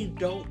what we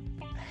don't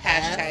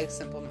have... Hashtag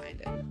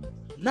simple-minded.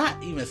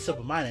 Not even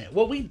simple-minded.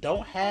 What we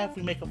don't have,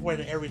 we make up for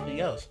it in everything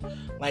else.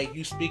 Like,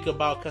 you speak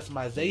about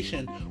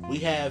customization. We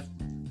have,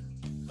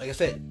 like I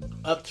said,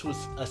 up to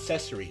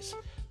accessories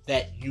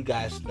that you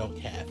guys don't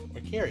have or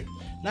carry.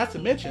 Not to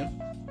even mention,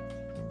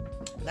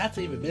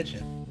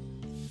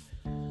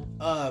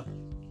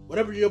 what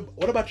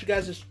about you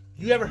guys?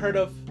 You ever heard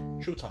of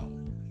True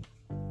Tone?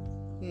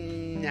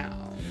 No.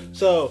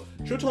 So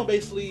True Tone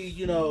basically,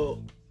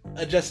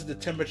 adjusts the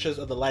temperatures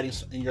of the lighting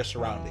in your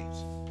surroundings.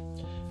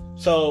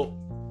 So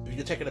if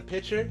you're taking a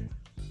picture,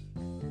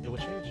 it will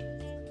change.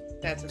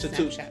 That's what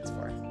Snapchat's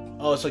for.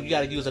 Oh, so you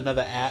got to use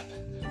another app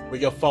where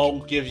your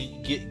phone can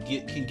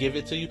give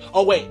it to you.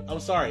 Oh wait, I'm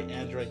sorry,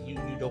 Android. You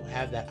don't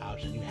have that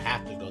option. You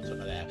have to go to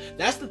another app.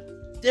 That's the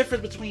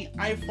difference between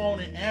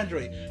iPhone and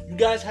Android. You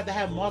guys have to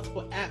have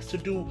multiple apps to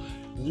do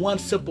one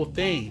simple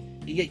thing,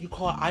 and yet you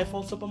call it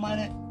iPhone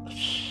simple-minded?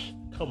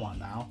 Come on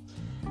now.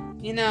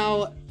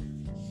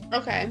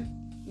 Okay.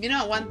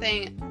 One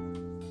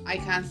thing I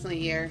constantly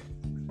hear.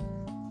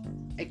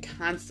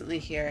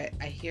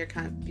 I hear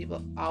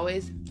people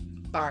always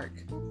bark.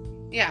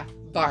 Yeah,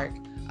 bark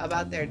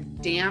about their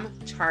damn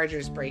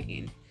chargers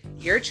breaking.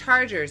 Your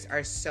chargers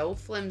are so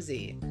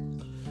flimsy.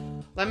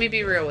 Let me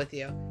be real with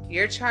you.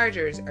 Your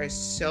chargers are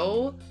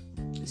so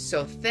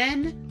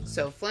thin,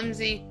 so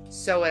flimsy,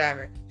 so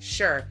whatever.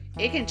 Sure,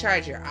 it can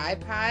charge your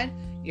iPod,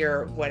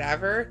 your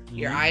whatever,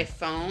 your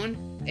iPhone.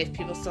 If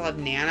people still have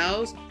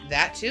nanos,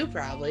 that too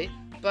probably.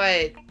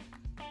 But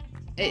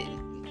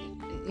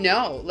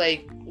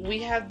we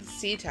have the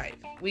C-type.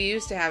 We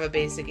used to have a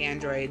basic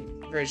Android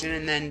version,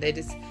 and then they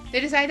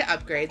decided to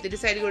upgrade. They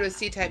decided to go to a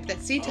C-type.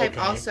 That C-type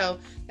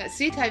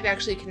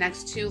actually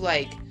connects to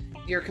like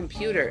your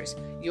computers,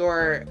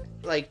 your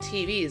like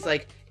TVs.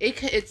 Like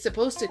it's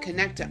supposed to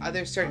connect to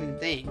other certain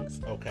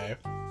things. Okay.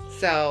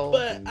 So,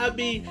 but I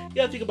mean, you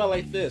gotta think about it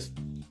like this.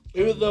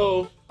 Even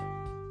though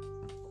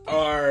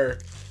our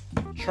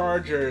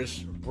chargers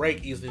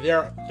break easily, there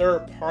are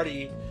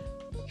third-party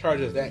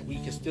chargers that we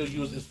can still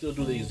use and still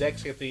do the exact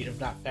same thing, if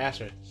not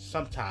faster.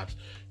 Sometimes,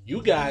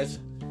 you guys,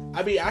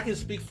 I mean, I can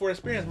speak for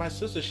experience. My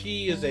sister,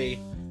 she is a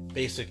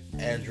basic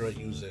Android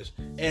user,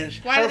 and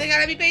why do they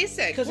gotta be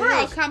basic? We're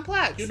all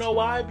complex. You know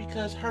why?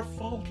 Because her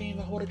phone can't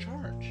even hold a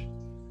charge.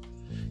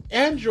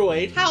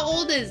 Android. How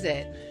old is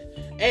it?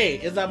 Hey,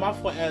 it's not my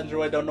fault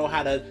Android don't know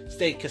how to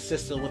stay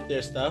consistent with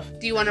their stuff.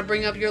 Do you want to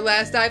bring up your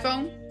last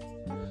iPhone?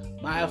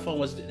 My iPhone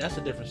that's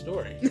a different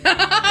story. That's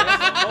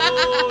a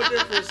whole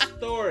different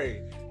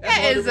story.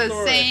 That is the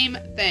same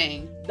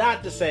thing.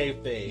 Not the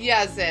same thing.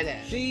 Yes, it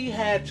is. She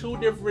had 2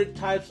 different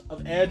types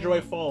of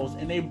Android phones,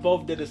 and they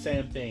both did the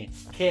same thing.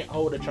 Can't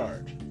hold a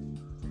charge.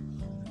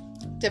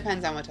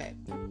 Depends on what type.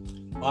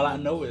 All I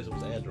know is it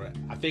was Android.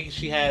 I think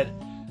she had,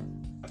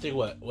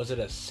 what was it,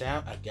 a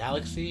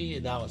Galaxy,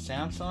 and now a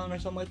Samsung or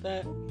something like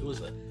that? It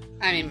was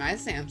I mean, my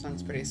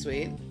Samsung's pretty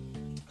sweet.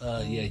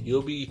 Yeah,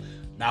 you'll be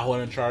not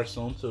holding a charge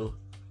soon too.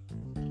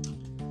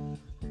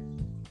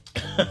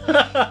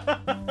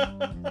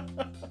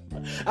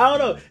 I don't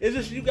know. It's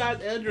just you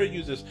guys, Android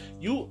users.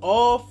 You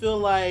all feel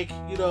like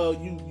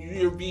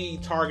you're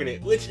being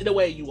targeted, which in a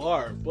way you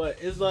are. But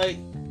it's like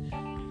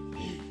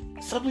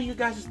some of you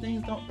guys'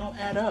 things don't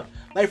add up.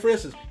 Like for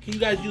instance, can you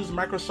guys use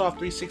Microsoft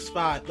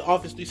 365, the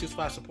Office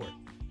 365 support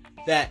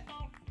that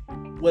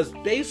was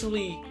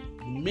basically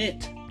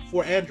meant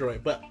for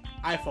Android, but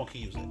iPhone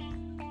can use it?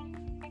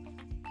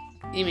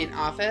 You mean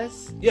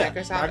Office? Yeah,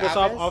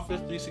 Microsoft Office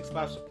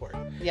 365 support.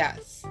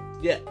 Yes.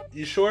 Yeah,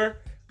 you sure?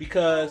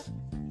 Because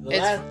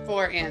it's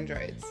for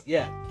Androids.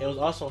 Yeah, it was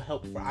also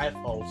helped for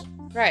iPhones.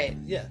 Right.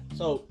 Yeah,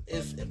 so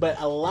but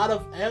a lot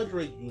of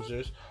Android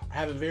users are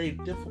having very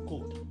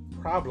difficult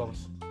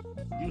problems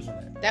using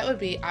it. That would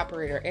be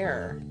operator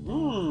error.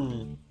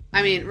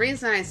 I mean,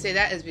 reason I say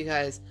that is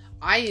because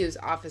I use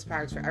Office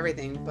products for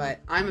everything, but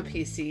I'm a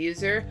PC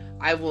user.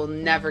 I will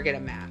never get a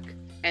Mac.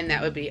 And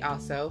that would be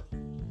also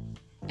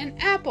an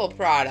Apple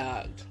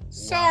product.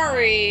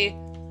 Sorry.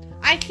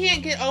 I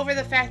can't get over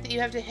the fact that you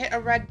have to hit a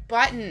red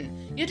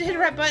button. You have to hit a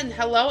red button.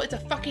 Hello? It's a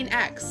fucking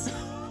X.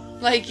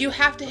 Like, you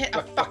have to hit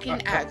a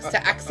fucking X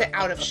to exit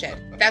out of shit.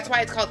 That's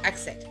why it's called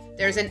exit.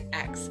 There's an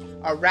X.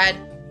 A red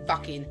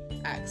fucking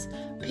X.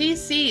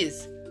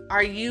 PCs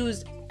are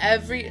used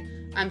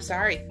I'm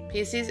sorry.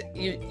 PCs,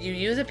 you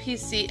use a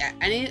PC at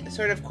any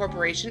sort of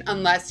corporation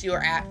unless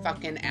you're at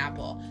fucking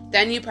Apple.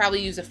 Then you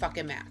probably use a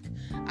fucking Mac.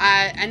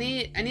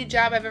 Any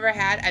job I've ever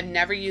had, I've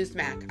never used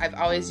Mac. I've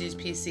always used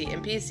PC.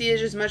 And PC is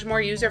just much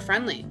more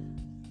user-friendly.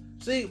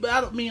 See, but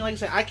I don't mean, like I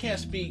said, I can't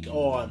speak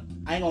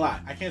on, I ain't gonna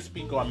lie, I can't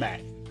speak on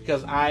Mac.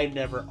 Because I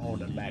never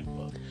owned a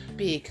MacBook.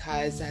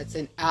 Because that's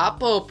an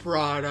Apple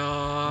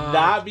product.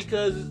 Not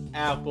because it's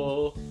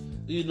Apple.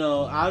 You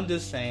know, I'm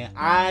just saying,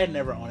 I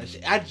never owned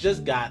it. I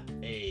just got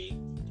a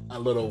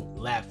little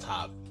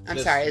laptop. I'm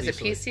sorry, is it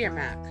PC or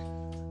Mac?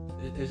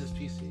 It's just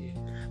PC.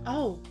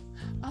 Oh.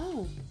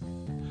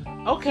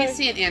 Okay.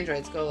 PC and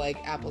Androids go like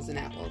apples and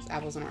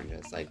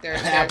oranges. Like they're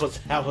apples.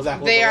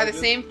 They are the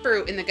same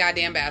fruit in the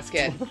goddamn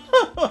basket.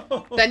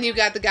 Then you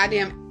got the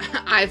goddamn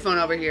iPhone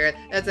over here.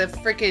 That's a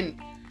freaking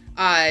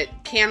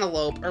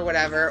cantaloupe or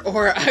whatever,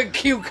 or a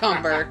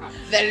cucumber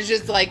that is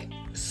just like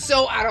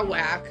so out of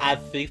whack. I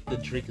think the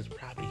drink is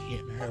probably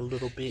hitting her a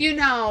little bit. You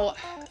know,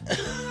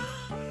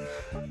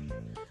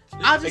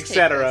 I'll just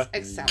etc.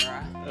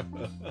 etc.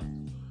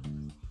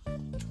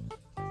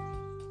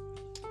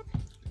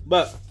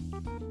 But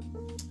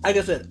like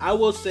I said, I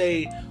will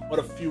say on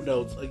a few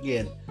notes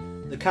again,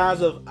 the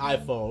cons of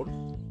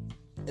iPhone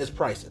is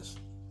prices,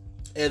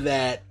 and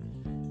that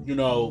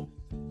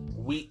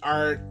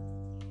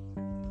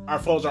our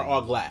phones are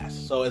all glass,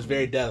 so it's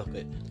very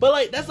delicate. But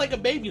like that's like a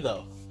baby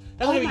though.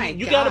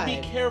 You gotta be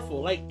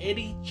careful. Like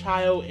any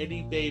child,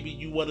 any baby,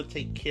 you want to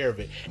take care of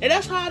it. And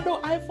that's how I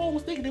know iPhone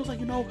was thinking. It was like,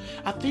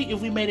 I think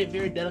if we made it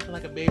very delicate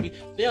like a baby,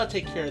 they'll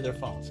take care of their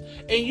phones.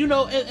 And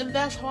and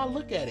that's how I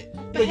look at it.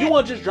 You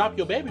won't just drop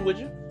your baby, would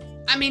you?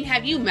 I mean,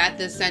 have you met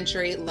this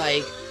century?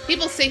 Like,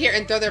 people sit here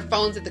and throw their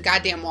phones at the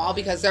goddamn wall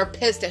because they're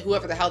pissed at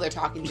whoever the hell they're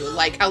talking to.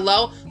 Like,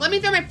 hello? Let me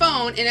throw my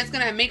phone and it's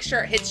gonna make sure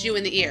it hits you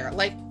in the ear.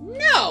 Like,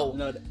 no!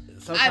 No,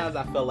 sometimes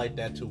I feel like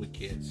that too with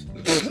kids.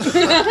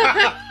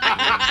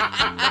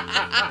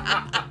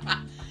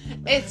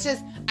 It's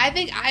just, I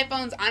think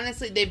iPhones,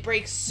 honestly, they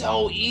break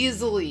so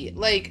easily.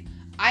 Like,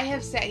 I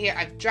have sat here,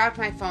 I've dropped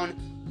my phone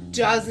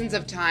dozens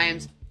of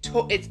times.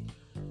 It's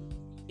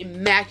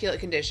immaculate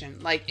condition.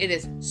 Like, it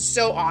is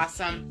so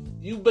awesome.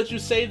 But you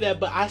say that,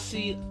 but I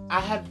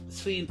have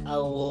seen a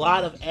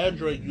lot of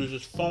Android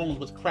users' phones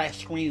with cracked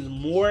screens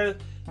more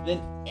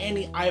than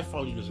any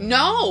iPhone user.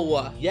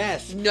 No.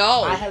 Yes.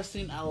 No. I have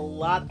seen a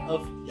lot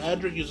of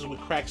Android users with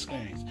cracked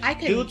screens.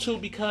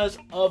 Because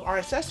of our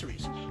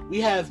accessories.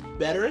 We have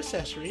better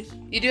accessories.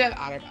 You do have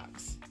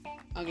OtterBox.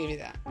 I'll give you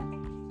that.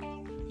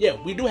 Yeah,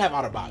 we do have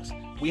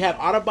OtterBox. We have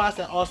OtterBox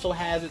that also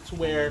has it to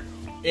where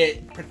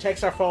it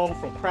protects our phone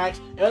from cracks,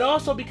 and it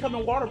also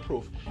becoming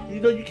waterproof.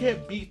 You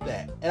can't beat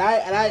that. And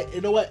I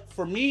you know what?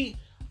 For me,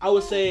 I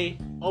would say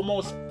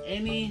almost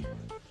any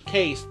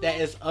case that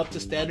is up to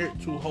standard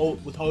to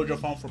hold your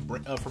phone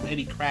from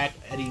any crack,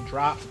 any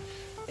drops,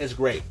 is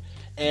great.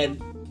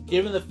 And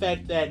given the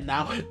fact that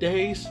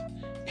nowadays,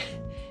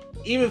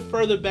 even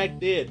further back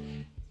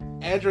then,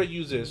 Android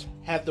users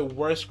have the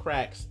worst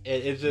cracks,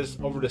 and it's just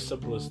over the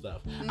simplest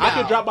stuff. No. I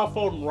can drop my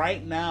phone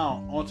right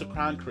now onto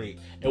concrete,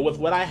 and with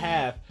what I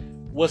have,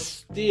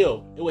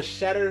 it would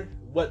shatter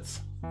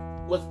what's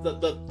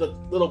the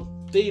little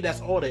thing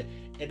that's on it,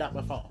 and not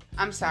my phone.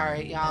 I'm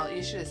sorry, y'all.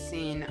 You should have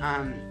seen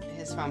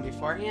his phone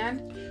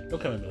beforehand. Don't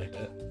come at me like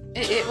that.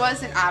 It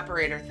was an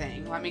operator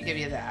thing. Let me give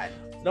you that.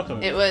 Don't come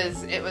at me.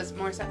 It was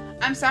more so.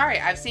 I'm sorry.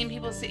 I've seen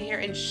people sit here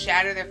and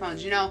shatter their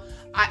phones.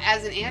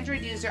 As an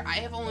Android user, I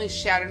have only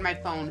shattered my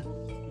phone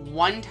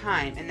one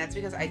time, and that's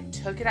because I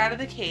took it out of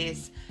the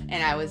case,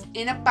 and I was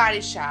in a body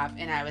shop,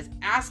 and I was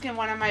asking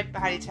one of my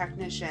body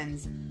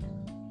technicians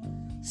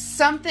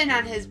something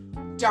on his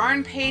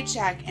darn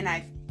paycheck, and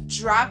I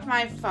dropped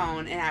my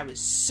phone, and I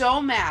was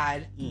so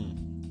mad.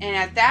 And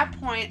at that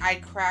point, I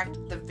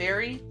cracked the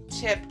very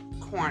tip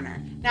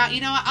corner. Now,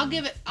 you know what? I'll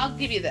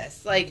give you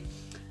this. Like,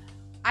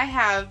 I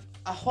have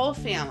a whole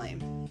family.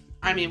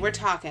 I mean, we're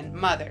talking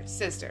mother,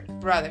 sister,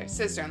 brother,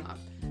 sister-in-law,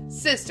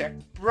 sister,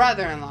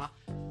 brother-in-law,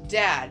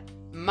 dad,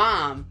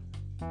 mom,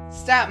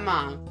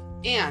 stepmom,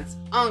 aunts,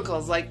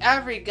 uncles, like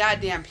every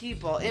goddamn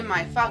people in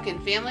my fucking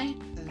family,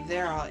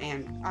 they're all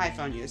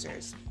iPhone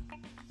users.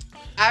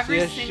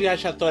 She had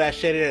to throw that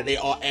shit in. They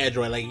all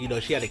Android,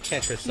 she had to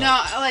catch herself.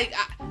 No, like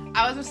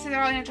I was gonna say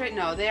they're all Android.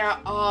 No, they are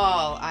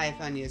all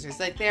iPhone users.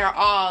 Like they are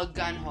all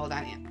gun hold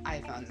on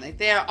iPhone. Like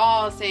they are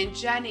all saying,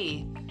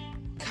 "Jenny,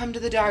 come to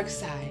the dark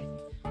side,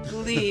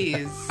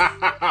 please."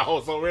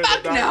 Oh, so we're in the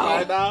dark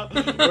side now.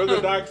 We're in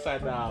the dark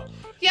side now.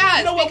 Yes,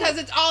 You know what? because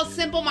it's all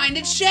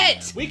simple-minded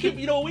shit. We could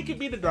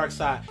be the dark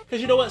side.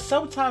 Because you know what?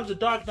 Sometimes the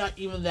dark not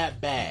even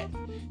that bad.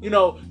 You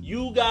know,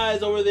 you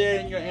guys over there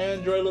in your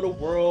Android little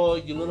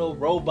world, you little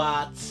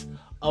robots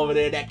over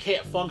there that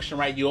can't function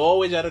right. You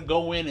always gotta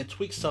go in and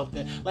tweak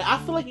something. Like, I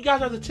feel like you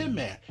guys are the Tin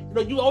Man. You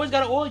know, you always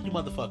gotta oil you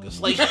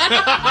motherfuckers. Like,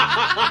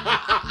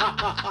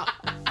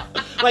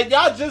 like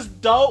y'all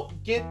just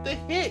don't get the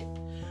hit.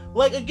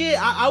 Like, again,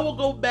 I will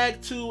go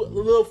back to the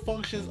little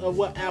functions of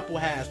what Apple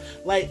has.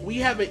 Like, we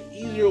have an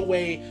easier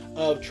way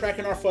of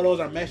tracking our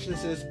photos, our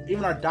messages,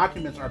 even our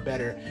documents are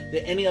better than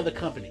any other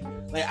company.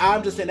 Like,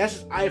 I'm just saying, that's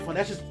just iPhone.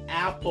 That's just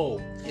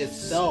Apple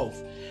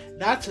itself.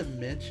 Not to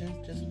mention,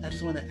 I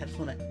just want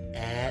to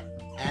add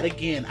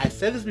again. I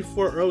said this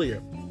before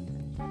earlier.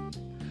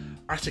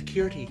 Our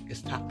security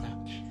is top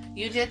notch.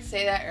 You did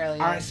say that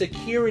earlier. Our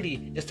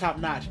security is top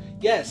notch.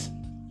 Yes,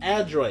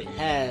 Android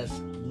has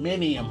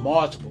many and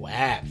multiple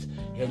apps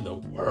in the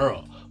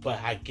world,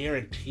 but I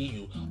guarantee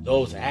you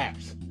those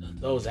apps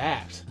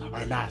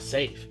are not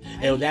safe.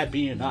 And with that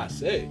being not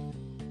safe,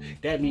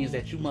 that means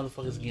that you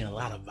motherfuckers getting a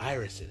lot of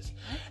viruses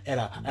and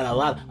a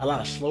lot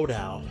of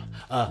slowdown,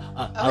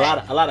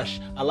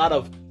 a lot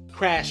of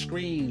crash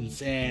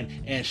screens and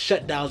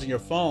shutdowns in your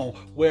phone,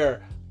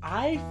 where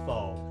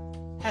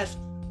iPhone has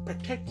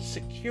protected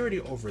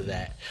security over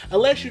that.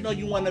 Unless you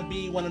want to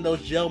be one of those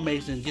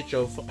jailmates and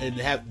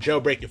have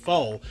jailbreak your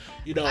phone.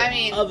 I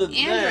mean, other than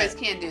Androids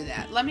that, can't do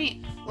that. Let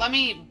me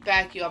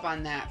back you up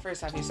on that.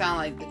 First off, you sound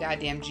like the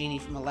goddamn genie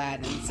from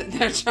Aladdin sitting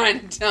there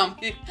trying to tell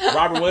me.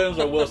 Robert Williams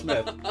or Will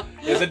Smith?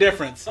 There's a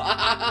difference. No,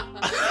 I'm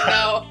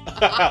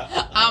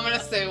gonna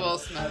say Will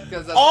Smith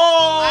because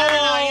I don't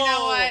know. You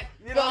know what?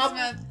 Will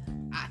Smith.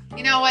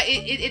 You know what?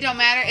 It don't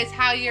matter. It's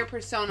how your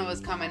persona was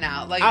coming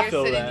out. Like,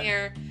 you're sitting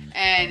here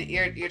and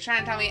you're trying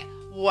to tell me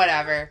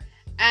whatever.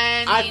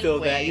 And I feel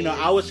that.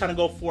 I was trying to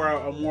go for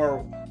a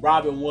more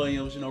Robin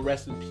Williams,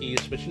 rest in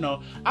peace. But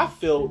I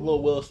feel a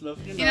little Will Smith.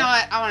 You know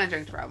what? I want to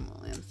drink to Robin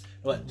Williams.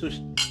 What?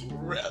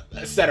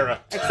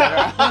 Etc.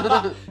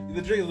 The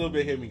drink is a little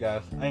bit hit me,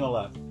 guys. I ain't gonna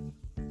lie.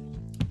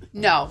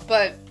 No,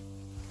 but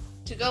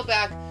to go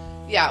back,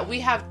 yeah,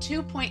 we have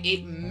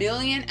 2.8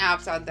 million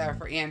apps out there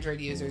for Android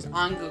users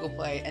on Google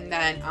Play, and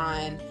then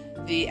on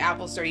the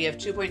Apple Store, you have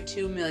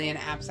 2.2 million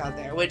apps out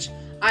there, which,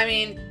 I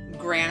mean,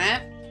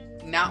 granted,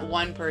 not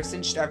one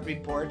person should ever be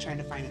bored trying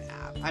to find an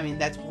app. I mean,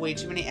 that's way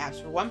too many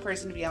apps for one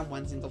person to be on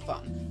one single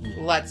phone.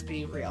 Let's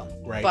be real.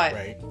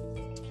 Right.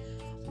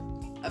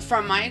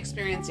 From my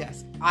experience,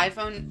 yes,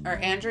 iPhone or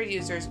Android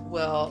users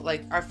will,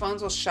 like, our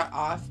phones will shut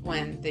off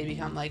when they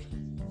become, like,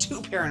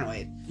 too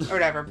paranoid or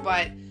whatever.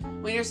 But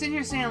when you're sitting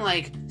here saying,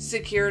 like,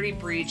 security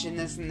breach and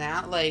this and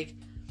that, like,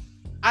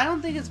 I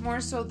don't think it's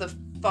more so the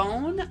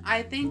phone.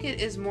 I think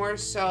it is more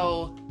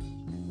so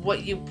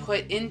what you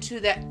put into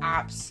the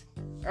apps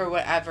or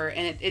whatever,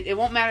 and it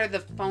won't matter the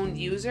phone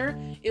user.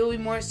 It will be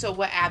more so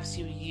what apps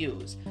you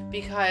use,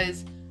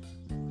 because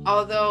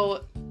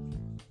although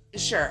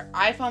sure,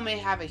 iPhone may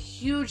have a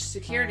huge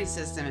security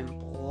system and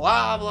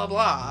blah blah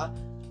blah,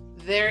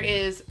 there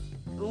is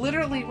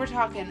literally, we're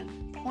talking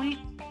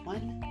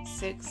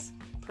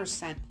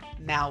 0.16%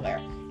 malware.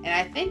 And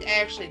I think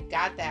I actually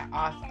got that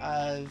off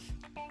of,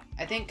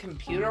 I think,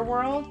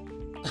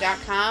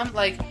 computerworld.com.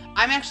 Like,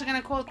 I'm actually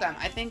going to quote them.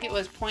 I think it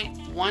was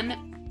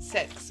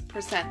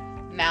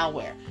 0.16%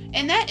 malware.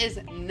 And that is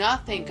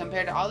nothing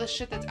compared to all the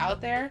shit that's out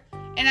there.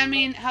 And I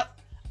mean,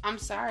 I'm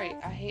sorry,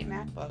 I hate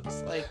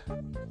MacBooks. Like,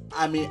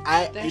 I mean,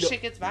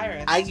 shit gets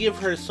virus. I give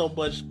her so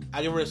much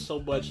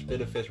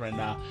benefits right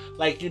now.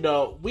 Like,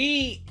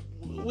 we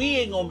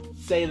ain't gonna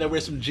say that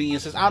we're some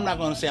geniuses. I'm not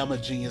gonna say I'm a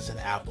genius in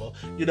Apple.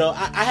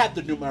 I have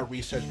to do my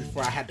research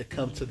before I had to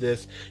come to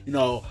this,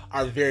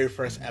 our very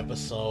first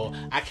episode.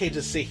 I can't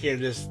just sit here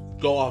and just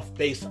go off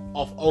based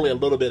off only a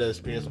little bit of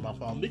experience on my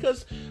phone,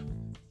 because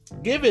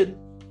given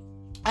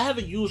I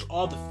haven't used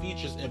all the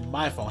features in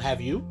my phone. Have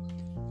you?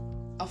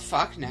 Oh,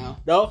 fuck no.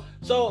 No?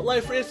 So,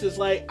 like, for instance,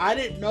 like, I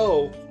didn't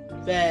know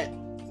that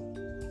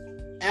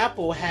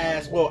iPhone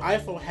has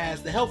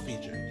the health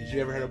feature. Did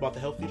you ever heard about the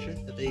health feature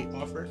that they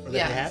offer or that they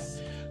have?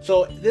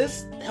 So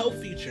this health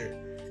feature,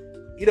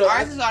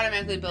 ours is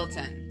automatically built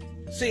in.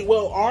 See,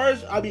 well,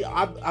 ours, I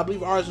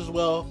believe ours as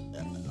well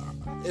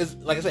is,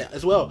 like I said,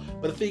 as well.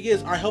 But the thing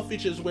is, our health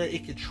feature is where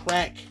it can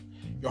track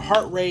your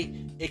heart rate,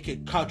 it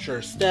can count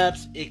your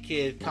steps, it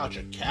can count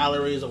your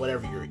calories or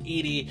whatever you're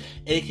eating,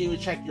 and it can even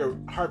check your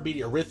heartbeat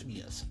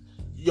arrhythmias,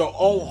 your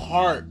own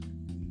heart.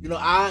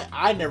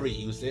 I never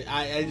used it.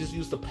 I just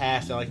used to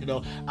pass it. Like,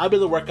 I'm in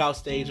the workout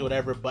stage or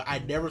whatever, but I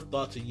never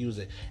thought to use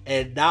it.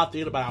 And now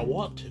thinking about it, I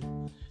want to.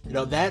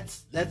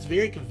 That's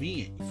very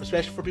convenient,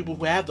 especially for people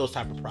who have those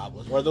type of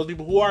problems, or those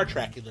people who are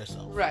tracking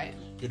themselves. Right.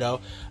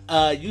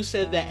 You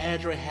said that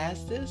Android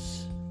has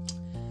this.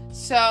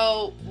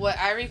 So what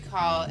I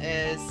recall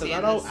is,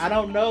 I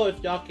don't know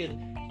if y'all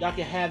can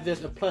have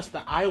this, and plus the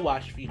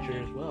iWatch feature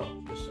as well.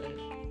 Just saying.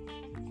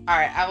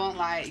 Alright, I won't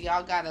lie.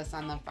 Y'all got us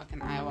on the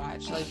fucking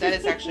iWatch. Like, that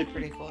is actually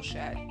pretty cool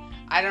shit.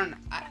 I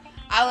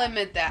I'll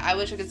admit that. I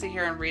wish I could sit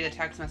here and read a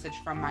text message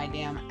from my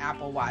damn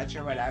Apple Watch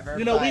or whatever.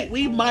 You know,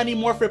 we Mighty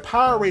Morphin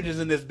Power Rangers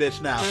in this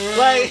bitch now.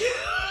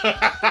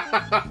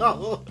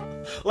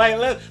 Like,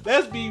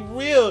 let's be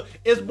real.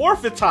 It's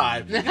morphin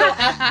time. You know,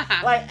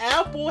 like,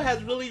 Apple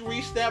has really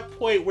reached that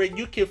point where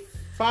you can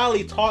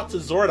finally talk to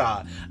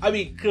Zordon. I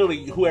mean,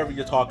 clearly, whoever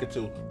you're talking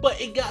to. But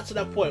it got to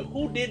that point.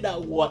 Who did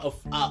not want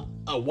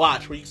a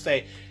watch where you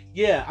say,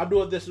 yeah, I'm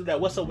doing this or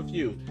that. What's up with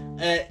you?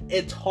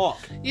 And talk.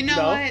 You know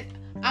what?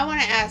 I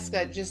want to ask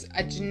just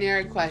a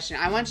generic question.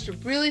 I want you to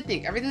really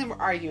think, everything that we're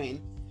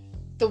arguing,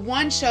 the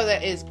one show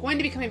that is going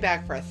to be coming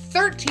back for a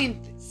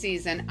 13th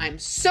season, I'm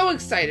so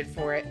excited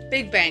for it,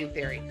 Big Bang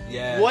Theory.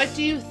 Yes. What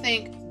do you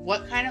think,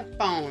 what kind of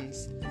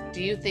phones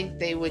do you think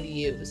they would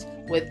use?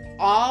 With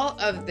all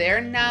of their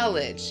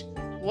knowledge,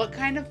 what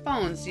kind of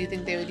phones do you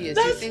think they would use?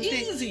 That's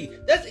easy.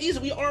 That's easy.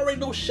 We already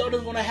know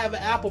Sheldon's going to have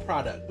an Apple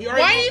product.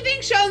 Why do you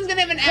think Sheldon's going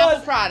to have an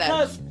Apple product?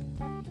 Because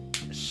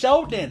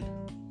Sheldon,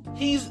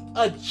 he's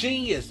a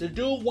genius. The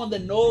dude won the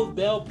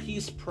Nobel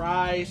Peace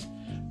Prize.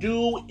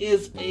 Dude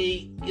is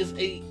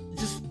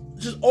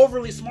just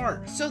overly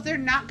smart. So they're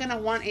not gonna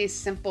want a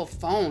simple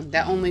phone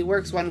that only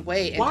works one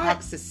way and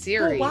talks to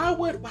Siri. Well,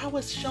 why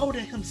would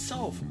Sheldon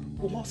himself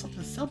want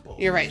something simple?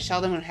 You're right.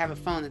 Sheldon would have a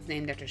phone that's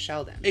named after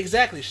Sheldon.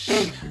 Exactly.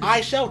 Sheldon.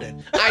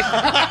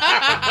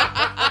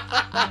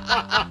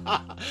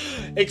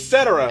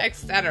 Etc.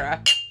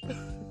 Etc.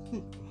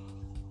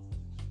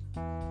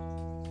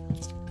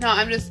 No,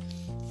 I'm just.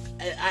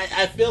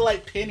 I feel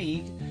like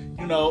Penny,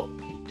 you know,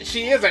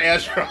 she is an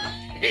Android.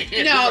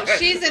 No,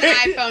 she's an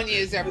iPhone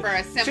user for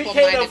a simple-minded person. She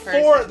can't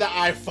afford the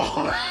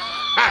iPhone.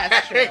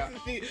 That's true.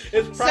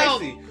 It's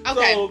pricey.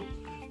 Okay.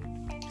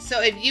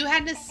 So if you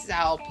had to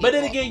sell people... But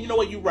then again, you know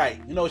what? You're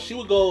right. You know, she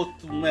would go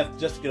through length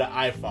just to get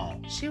an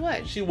iPhone. She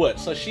would. She would.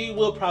 So she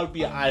will probably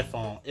be an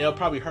iPhone. It'll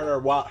probably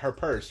hurt her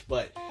purse,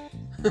 but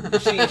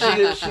she'll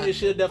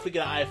definitely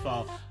get an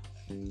iPhone.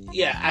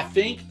 Yeah, I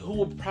think who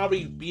would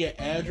probably be an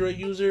Android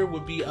user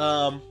would be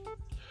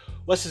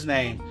what's his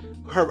name?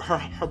 Her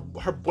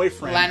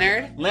boyfriend.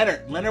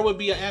 Leonard would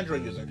be an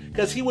Android user.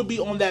 Because he would be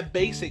on that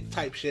basic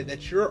type shit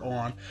that you're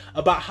on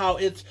about how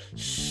it's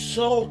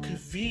so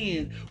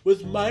convenient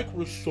with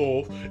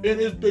Microsoft and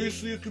it's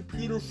basically a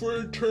computer for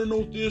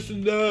internal this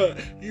and that,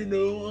 you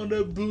know, on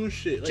that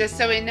bullshit. Like, just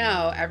so we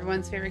know,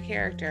 everyone's favorite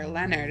character,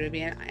 Leonard, would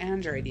be an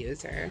Android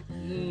user.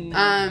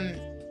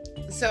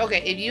 So,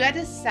 okay, if you had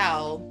to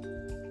sell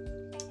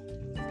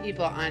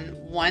people on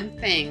one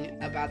thing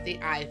about the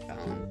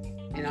iPhone,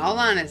 in all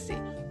honesty,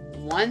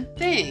 one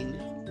thing,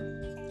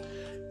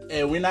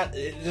 and we're not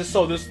just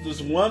so this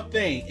one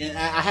thing, and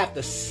I have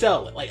to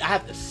sell it. Like I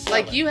have to sell it.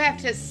 Like you have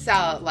to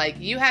sell it. Like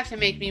you have to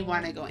make me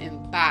want to go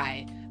and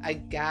buy a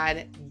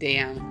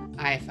goddamn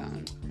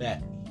iPhone.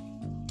 That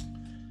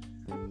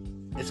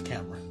it's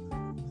camera.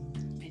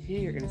 I knew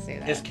you were gonna say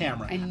that. It's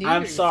camera. I knew.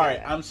 I'm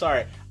sorry.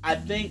 I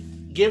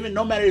think given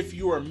no matter if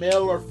you are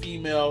male or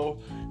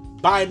female,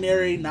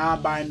 binary,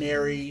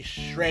 non-binary,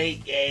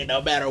 straight, gay,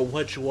 no matter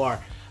what you are.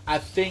 I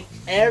think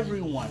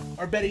everyone,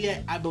 or better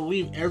yet, I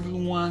believe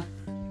everyone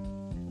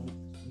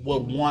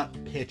would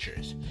want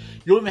pictures.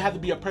 You don't even have to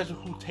be a person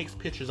who takes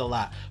pictures a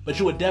lot, but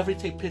you would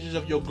definitely take pictures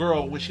of your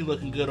girl when she's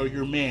looking good, or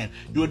your man.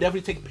 You would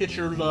definitely take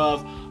pictures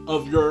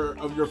of your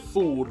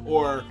food,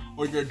 or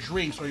your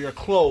drinks, or your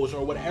clothes,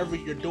 or whatever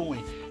you're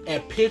doing.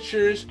 And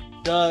pictures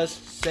does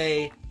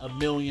say a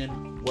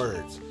million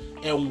words.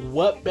 And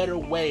what better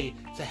way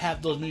to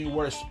have those million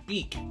words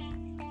speak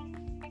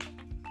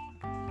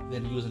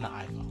than using the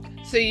iPhone?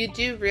 So you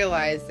do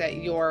realize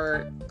that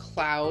your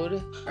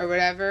cloud or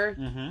whatever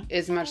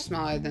is much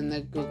smaller than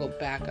the Google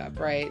backup,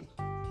 right?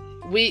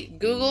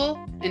 Google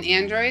and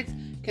Androids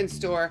can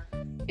store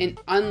an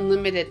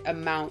unlimited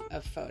amount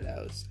of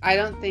photos. I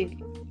don't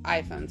think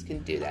iPhones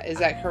can do that. Is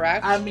that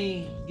correct? I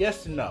mean,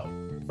 yes and no.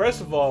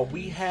 First of all,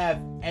 we have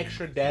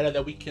extra data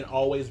that we can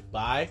always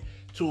buy.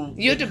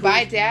 You have to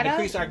buy data?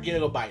 Increase our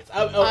gigabytes.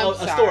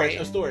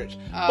 Storage.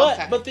 Oh,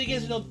 but the thing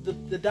is, you know,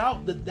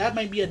 that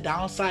might be a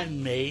downside.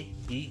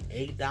 Maybe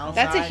a downside.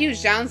 That's a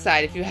huge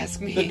downside, if you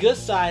ask me. The good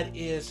side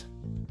is,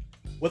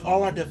 with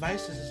all our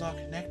devices, it's all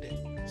connected.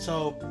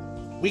 So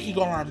we can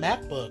go on our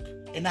MacBook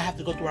and not have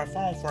to go through our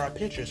phone for our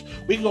pictures.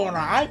 We can go on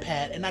our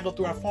iPad and not go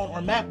through our phone or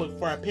MacBook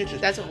for our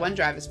pictures. That's what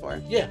OneDrive is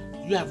for. Yeah,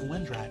 you have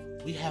OneDrive.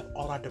 We have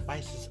all our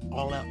devices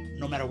all out,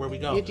 no matter where we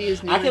go. You have to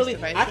use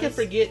devices.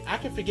 I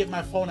can forget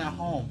my phone at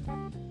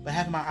home, but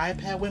having my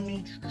iPad with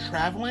me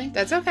traveling,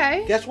 that's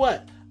okay. Guess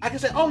what? I can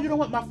say, oh, you know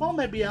what? My phone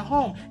might be at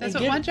home. That's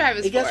what OneDrive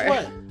is for. Guess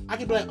what? I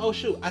can be like, oh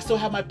shoot, I still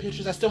have my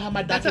pictures, I still have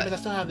my documents, I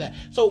still have that.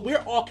 So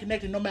we're all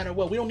connected no matter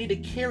what. We don't need to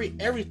carry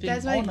everything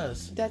on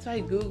us. That's why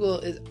Google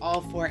is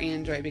all for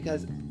Android,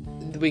 because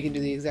we can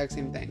do the exact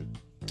same thing.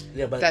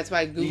 Yeah, but that's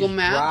why Google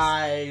Maps,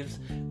 drives,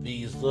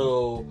 these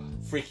little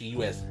freaking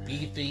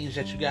USB things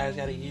that you guys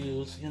gotta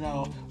use, you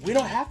know, we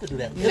don't have to do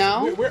that.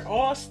 No, we're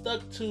all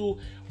stuck to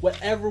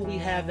whatever we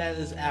have that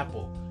is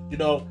Apple. You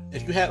know,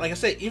 if you have, like I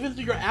said, even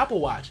through your Apple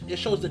Watch, it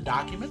shows the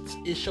documents,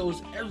 it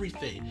shows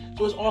everything.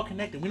 So it's all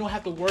connected. We don't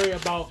have to worry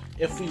about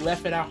if we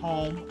left it at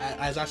home,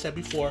 as I said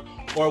before,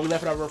 or we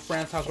left it at our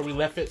friend's house, or we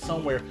left it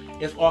somewhere.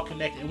 It's all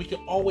connected. And we can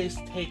always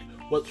take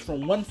what's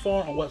from one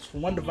phone or what's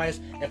from one device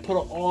and put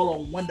it all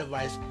on one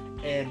device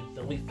and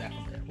delete that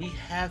from there. We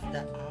have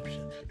that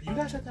option. Do you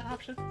guys have that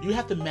option? Do you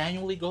have to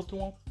manually go through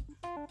them?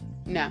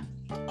 No.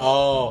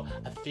 Oh,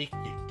 I think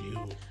you do.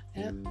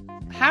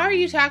 How are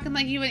you talking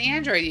like you an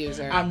Android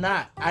user? I'm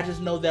not. I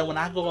just know that when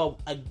I go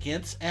up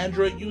against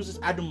Android users,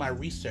 I do my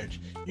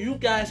research. You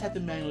guys have to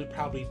manually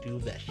probably do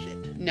that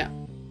shit.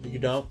 No. You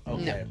don't?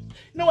 Okay. No. You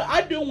know what?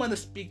 I do want to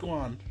speak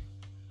on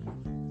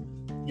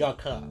your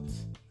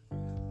cons.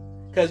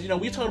 Because, you know,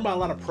 we're talking about a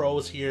lot of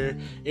pros here.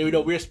 And, you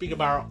know, we're speaking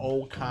about our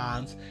own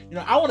cons. You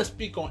know, I want to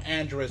speak on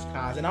Android's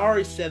cons. And I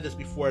already said this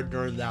before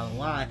during down the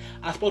line.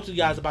 I spoke to you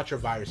guys about your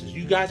viruses.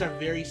 You guys are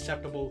very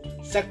susceptible.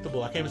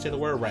 I can't even say the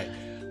word right.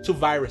 To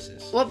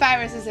viruses. What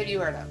viruses have you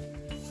heard of?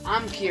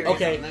 I'm curious.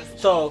 Okay, on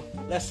this. so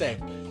let's say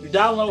you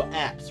download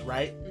apps,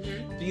 right?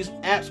 Mm-hmm. These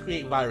apps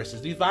create viruses.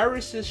 These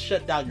viruses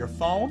shut down your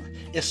phone.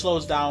 It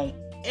slows down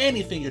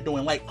anything you're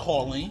doing, like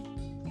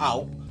calling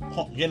out,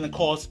 getting the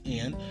calls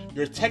in,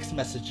 your text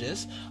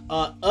messages,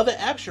 other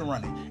apps you're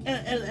running.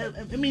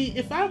 And I mean,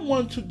 if I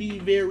want to be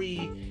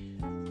very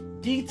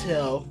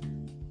detailed,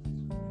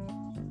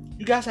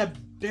 you guys have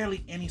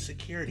barely any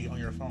security on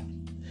your phone.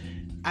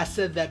 I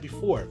said that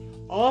before.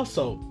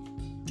 Also,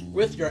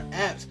 with your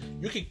apps,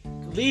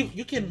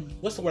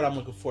 what's the word I'm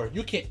looking for?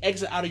 You can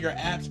exit out of your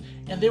apps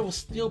and they will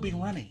still be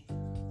running,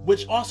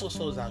 which also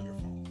slows down your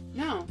phone.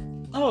 No.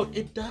 Oh,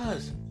 it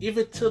does.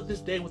 Even till this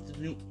day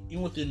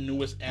even with the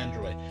newest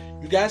Android.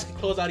 You guys can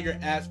close out of your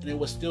apps and it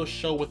will still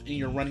show within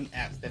your running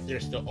apps that they're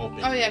still open.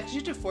 Oh yeah, because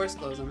you have to force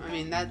close them. I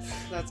mean,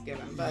 that's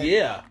given. But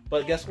yeah,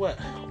 but guess what?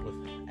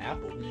 With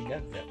Apple, we ain't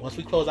got that. Once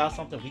we close out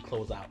something, we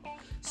close out.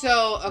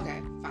 So, okay,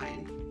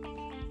 fine.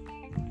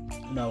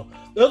 No,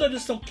 those are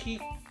just some key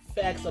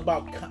facts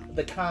about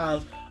the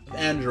cons of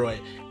Android.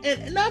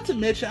 And not to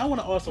mention, I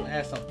want to also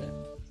add something.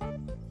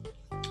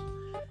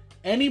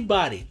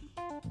 Anybody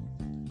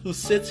who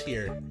sits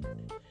here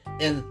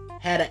and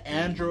had an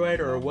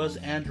Android or was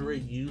an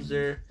Android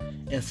user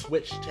and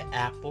switched to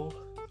Apple,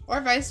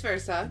 or vice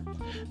versa.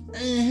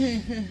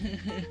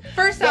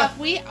 First off,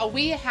 we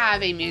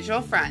have a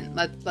mutual friend.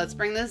 Let's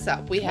bring this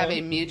up. We have a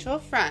mutual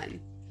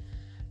friend.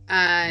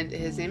 And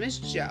his name is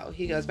Joe.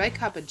 He goes by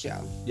Cup of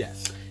Joe.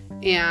 Yes.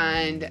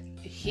 And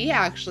he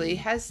actually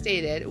has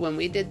stated when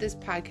we did this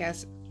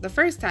podcast the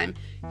first time,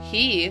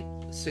 he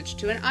switched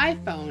to an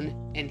iPhone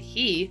and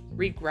he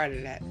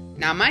regretted it.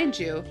 Now, mind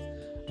you,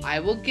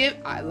 let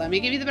me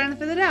give you the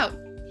benefit of the doubt.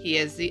 He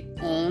is the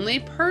only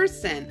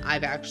person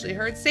I've actually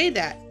heard say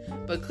that.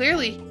 But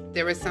clearly,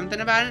 there was something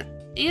about an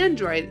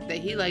Android that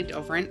he liked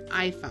over an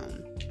iPhone.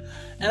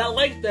 And I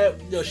like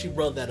that, you know, she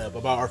brought that up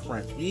about our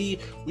friends. We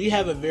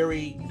have a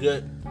very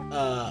good,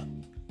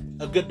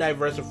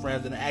 diverse of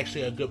friends, and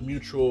actually a good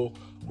mutual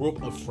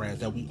group of friends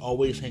that we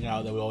always hang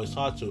out, that we always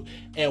talk to.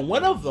 And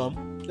one of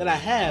them that I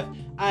have,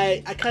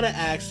 I kind of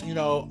asked, you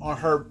know, on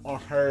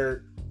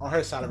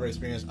her side of her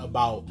experience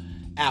about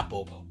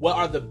Apple. What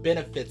are the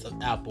benefits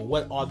of Apple?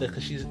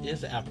 Because she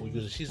is an Apple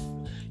user.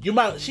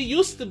 She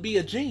used to be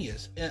a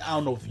genius, and I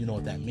don't know if you know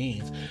what that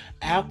means.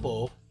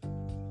 Apple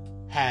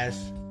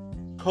has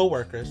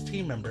co-workers,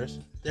 team members,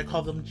 they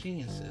call them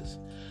geniuses.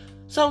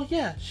 So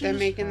yeah, they're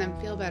making them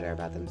feel better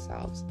about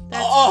themselves.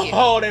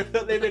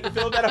 They make them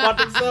feel better about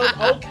themselves.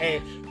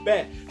 Okay,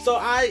 bet. So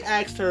I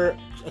asked her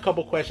a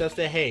couple questions. I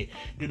said, hey,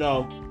 you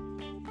know,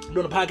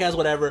 doing a podcast,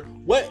 whatever.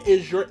 What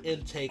is your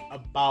intake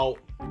about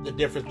the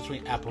difference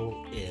between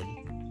Apple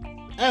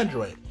and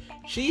Android?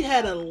 She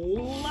had a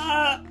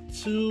lot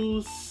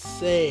to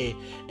say,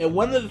 and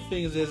one of the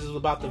things is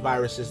about the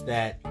viruses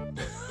that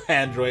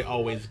Android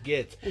always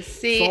gets.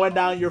 Slowing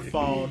down your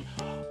phone,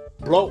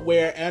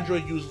 bloatware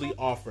Android usually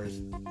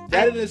offers.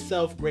 That in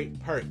itself, great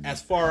perk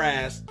as far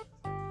as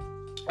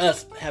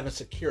us having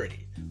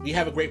security. We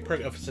have a great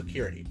perk of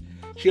security.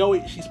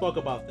 She spoke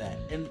about that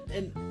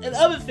and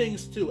other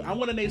things too. I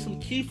want to name some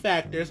key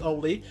factors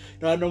only. You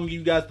know, I don't give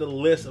you guys the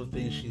list of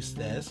things she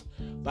says,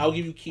 but I'll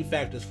give you key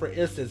factors. For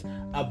instance,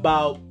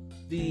 about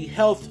the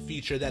health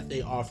feature that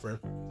they offer,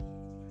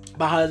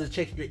 about how to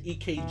check your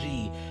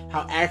EKG,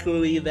 how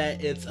accurately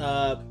that it's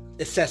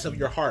assess of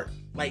your heart.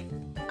 Like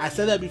I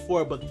said that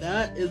before, but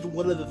that is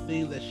one of the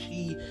things that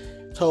she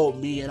told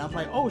me, and I'm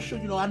like, oh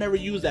shoot, you know, I never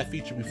used that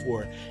feature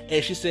before.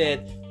 And she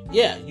said,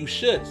 yeah, you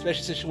should,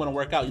 especially since you want to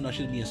work out. You know,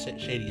 she's being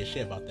shady as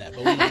shit about that, but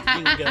we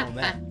can get on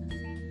that.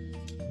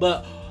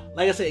 But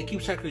like I said, it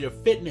keeps track of your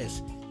fitness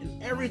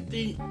and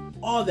everything,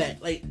 all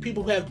that. Like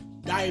people who have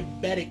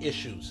diabetic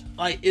issues,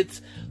 like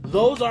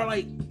those are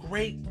like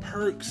great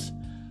perks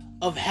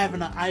of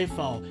having an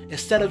iPhone.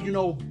 Instead of, you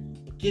know,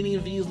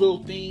 getting these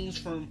little things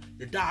from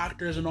your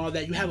doctors and all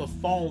that, you have a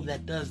phone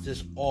that does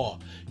this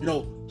all. You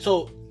know,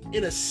 so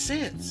in a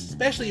sense,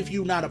 especially if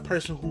you're not a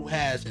person who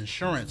has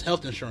insurance,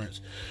 health insurance,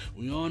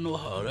 we all know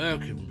how that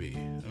can be.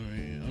 I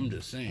mean, I'm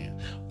just saying.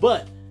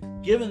 But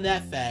given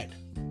that fact,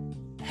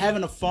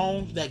 having a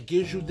phone that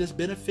gives you this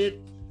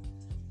benefit,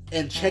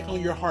 and check on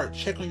your heart,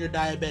 check on your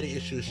diabetic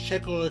issues,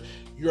 check on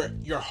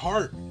your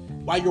heart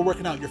while you're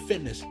working out, your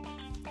fitness,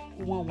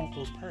 who won't want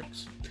those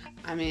perks?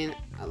 I mean,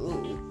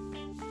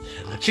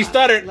 she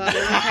stuttered. Let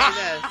me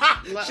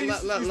tell you this. She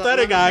stuttered, Let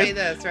me guys. tell you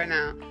this right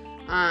now.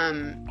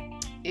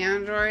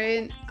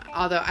 Android,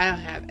 although I don't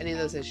have any of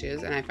those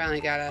issues, and I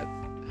finally got a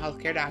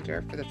healthcare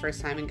doctor for the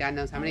first time in God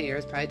knows how many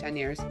years, probably 10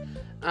 years.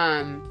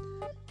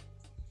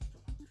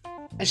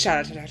 A shout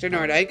out to Dr.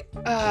 Nordyke.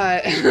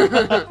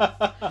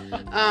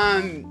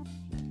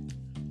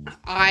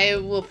 I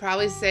will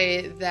probably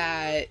say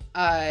that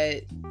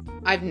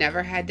I've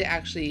never had to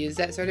actually use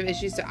that sort of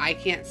issue, so I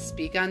can't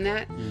speak on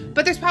that.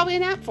 But there's probably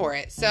an app for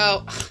it.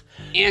 So,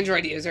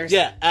 Android users.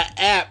 Yeah, an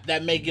app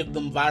that may give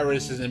them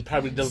viruses and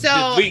probably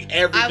delete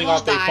everything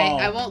off their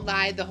phone. I won't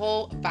lie. The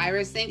whole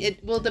virus thing,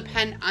 it will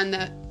depend on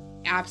the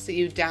apps that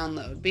you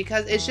download.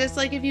 Because it's just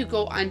like if you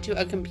go onto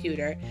a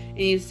computer and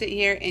you sit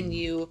here and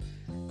you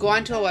go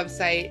onto a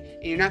website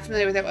and you're not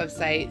familiar with that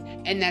website,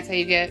 and that's how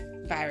you get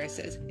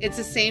viruses. It's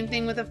the same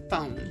thing with a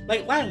phone.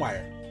 Like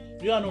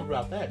LimeWire. We all know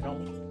about that,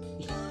 don't we?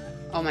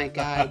 Oh my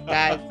God,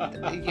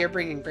 that you're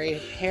bringing gray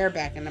hair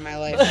back into my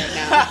life right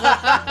now.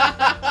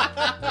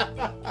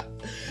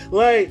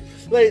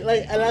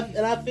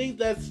 and I think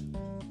that's,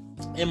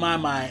 in my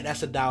mind,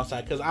 that's a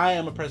downside, because I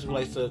am a person who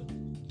likes to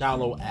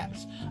download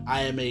apps.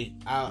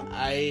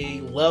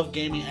 I love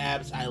gaming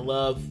apps. I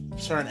love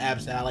certain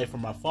apps that I like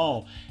from my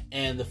phone,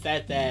 and the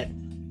fact that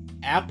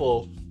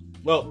Apple,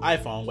 well,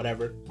 iPhone,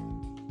 whatever,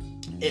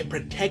 it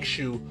protects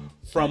you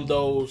from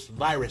those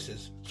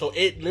viruses. So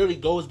it literally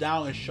goes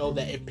down and show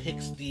that it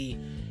picks the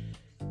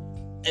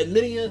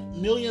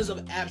millions of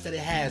apps that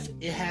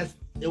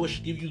it will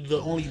give you the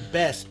only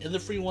best, and the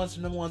free ones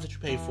and the ones that you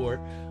pay for,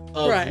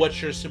 of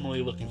what you're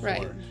similarly looking for.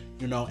 Right.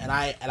 You know, and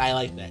I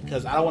like that,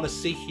 because I don't want to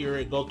sit here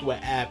and go through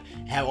an app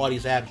and have all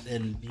these apps,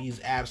 and these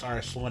apps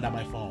are slowing down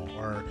my phone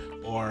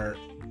or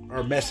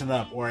messing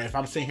up, or if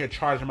I'm sitting here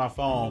charging my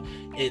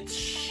phone, it's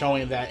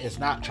showing that it's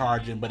not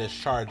charging, but it's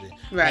charging.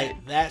 Right.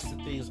 Like, that's the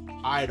things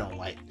I don't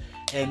like.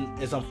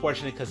 And it's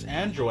unfortunate because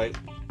Android,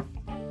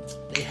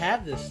 they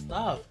have this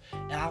stuff,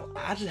 and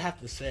I just have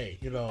to say,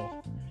 you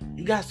know,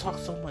 you guys talk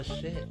so much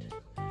shit.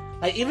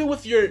 Like, even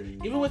with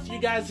you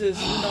guys'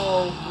 is, you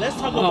know, let's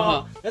talk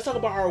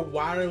about our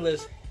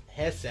wireless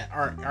headset,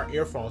 our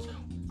earphones,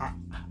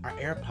 our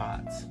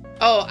AirPods.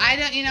 Oh, I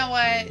don't. You know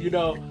what? You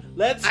know,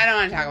 I don't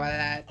want to talk about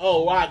that.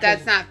 Oh, why?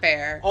 That's not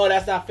fair. Oh,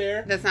 that's not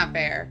fair? That's not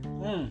fair.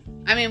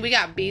 I mean, we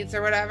got Beats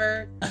or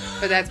whatever,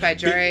 but that's by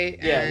Dre.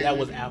 Yeah, that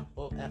was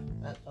Apple. At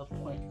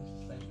point.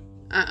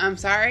 I'm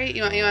sorry.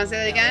 You want to say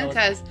that again?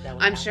 Because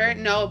I'm sure.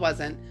 No, it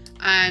wasn't.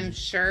 I'm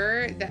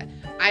sure that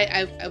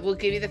I will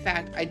give you the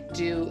fact I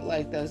do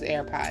like those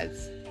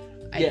AirPods.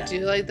 I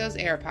do like those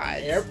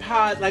AirPods.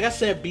 AirPods, like I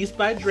said, Beats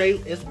by Dre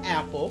is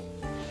Apple,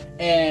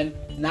 and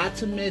not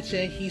to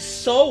mention he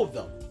sold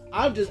them.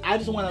 I just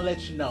want to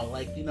let you know,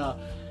 like, you know,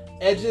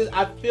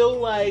 I feel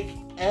like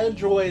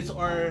Androids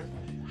are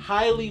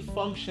highly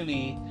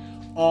functioning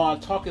on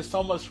talking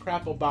so much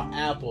crap about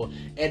Apple,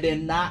 and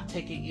then not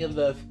taking in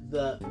the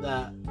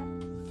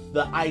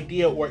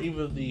idea or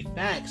even the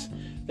facts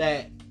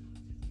that,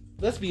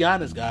 let's be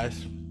honest,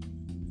 guys,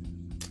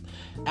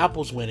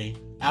 Apple's winning.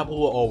 Apple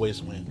will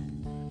always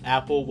win.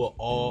 Apple will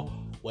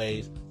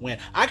always win.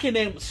 I can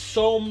name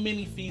so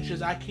many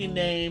features. I can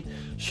name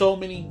so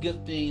many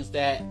good things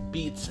that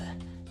beats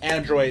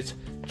Androids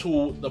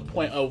to the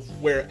point of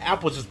where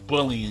Apple's just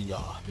bullying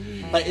y'all.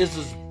 Like, it's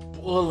just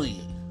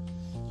bullying.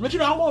 But, you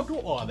know, I won't do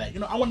all that. You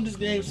know, I want to just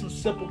name some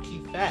simple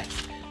key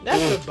facts.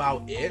 That's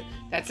about it.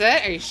 That's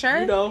it? Are you sure?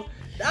 You know,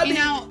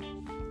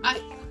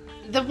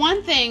 the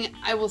one thing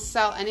I will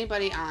sell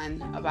anybody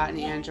on about an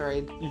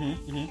Android,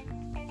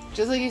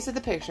 just like you said,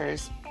 the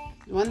pictures.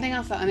 The one thing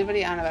I'll sell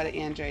anybody on about an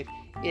Android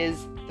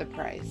is the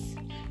price.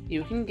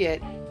 You can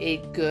get a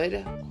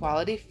good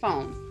quality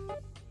phone.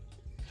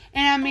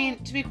 And I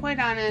mean, to be quite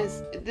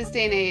honest, at this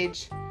day and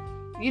age,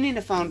 you need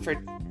a phone for,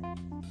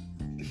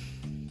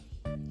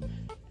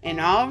 in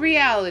all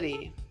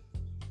reality,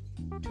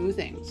 two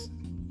things.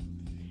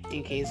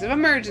 In case of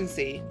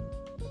emergency,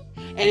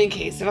 and in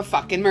case of a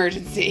fucking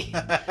emergency.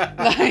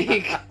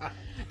 Like,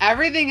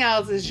 everything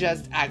else is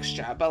just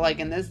extra. But, like,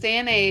 in this day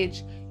and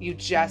age, you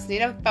just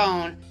need a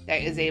phone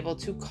that is able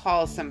to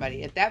call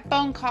somebody. If that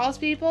phone calls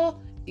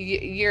people,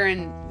 you're in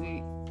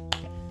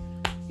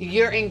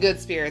good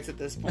spirits at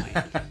this point.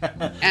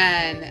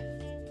 And,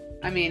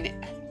 I mean,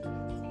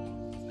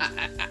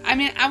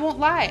 I won't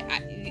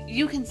lie.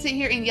 You can sit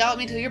here and yell at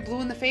me till you're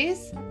blue in the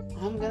face.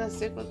 I'm gonna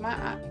stick with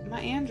my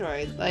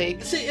Android.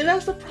 Like, see, and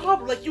that's the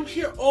problem. Like, you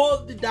hear all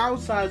the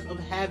downsides of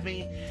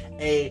having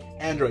a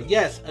Android.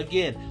 Yes,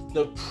 again,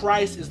 the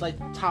price is like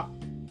top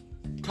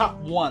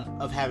one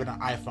of having an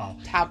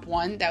iPhone. Top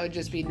one? That would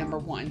just be number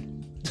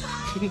one.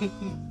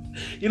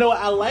 You know,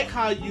 I like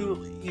how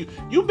you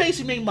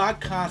basically make my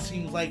con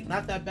seem like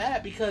not that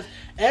bad, because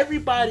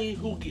everybody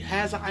who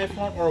has an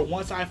iPhone or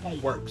wants an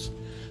iPhone works.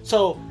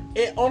 So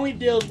it only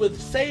deals with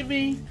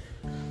saving,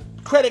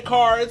 credit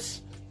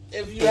cards,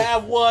 if you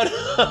have one,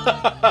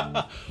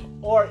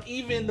 or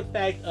even the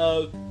fact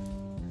of,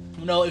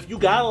 you know, if you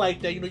got it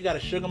like that, you know, you got a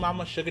sugar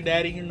mama, sugar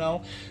daddy, you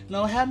know,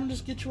 have them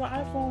just get you an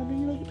iPhone, and,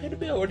 you know, you pay the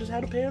bill, or just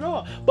have to pay it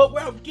off. But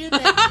where I'm getting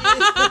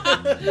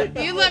at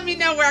is... You let me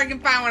know where I can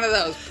find one of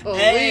those, please.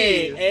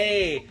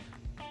 Hey,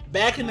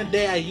 back in the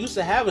day, I used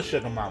to have a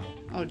sugar mama.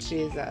 Oh,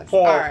 Jesus.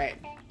 All right.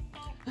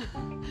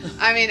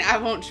 I mean, I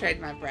won't trade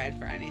my bread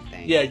for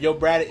anything. Yeah, your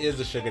Brad is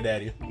a sugar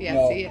daddy. Yes,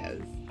 no. He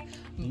is.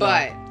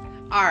 But,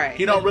 all right.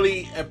 He don't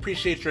really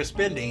appreciate your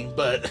spending,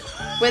 but...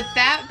 With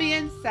that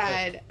being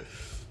said,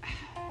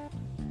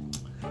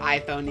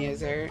 iPhone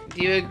user,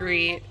 do you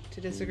agree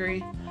to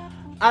disagree?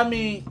 I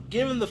mean,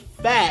 given the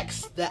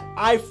facts that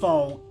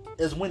iPhone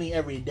is winning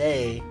every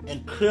day,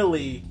 and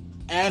clearly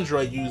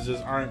Android users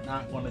are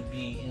not going to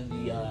be in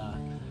the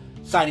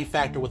signing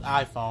factor with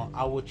iPhone,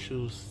 I would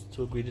choose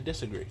to agree to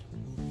disagree.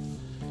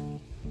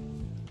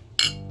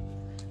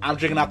 I'm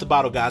drinking out the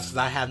bottle, guys, because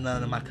I have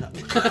none in my cup.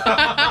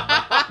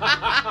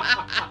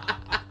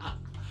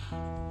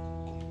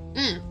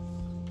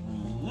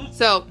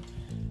 So,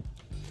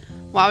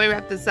 while we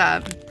wrap this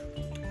up,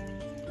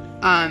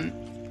 I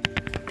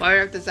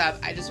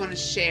just want to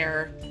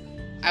share.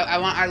 I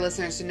want our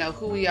listeners to know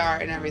who we are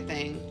and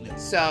everything. Yeah.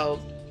 So,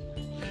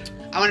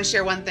 I want to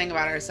share one thing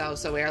about ourselves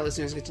so our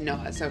listeners get to know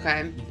us. Okay.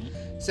 Mm-hmm.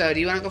 So,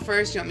 do you want to go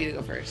first? Do you want me to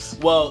go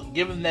first? Well,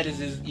 given that it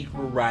is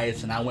equal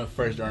rights and I went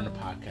first during the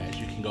podcast,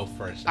 you can go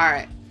first. All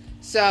right.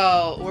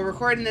 So, we're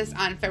recording this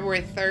on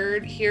February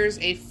 3rd. Here's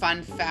a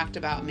fun fact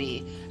about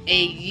me.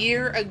 A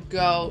year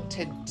ago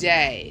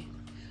today,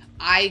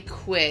 I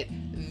quit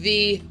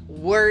the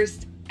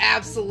worst,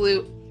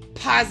 absolute,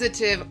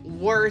 positive,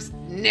 worst,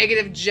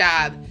 negative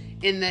job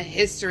in the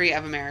history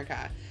of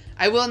America.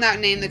 I will not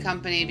name the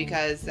company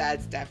because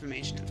that's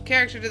defamation of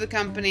character to the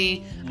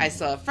company. I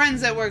still have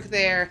friends that work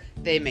there.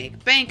 They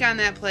make bank on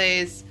that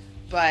place.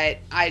 But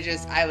I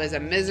was a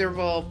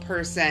miserable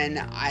person.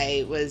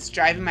 I was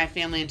driving my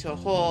family into a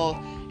hole.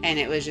 And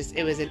it was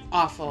an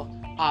awful,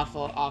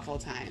 awful, awful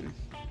time.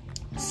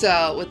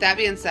 So with that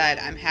being said,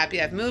 I'm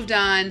happy I've moved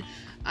on.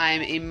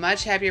 I'm a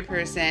much happier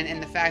person.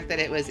 And the fact that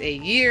it was a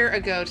year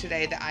ago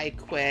today that I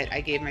quit,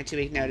 I gave my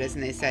 2-week notice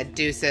and they said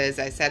deuces.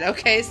 I said,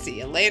 okay, see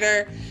you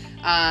later.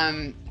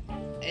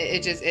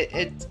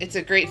 It's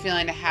a great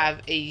feeling to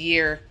have a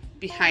year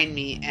behind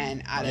me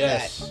and out of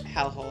that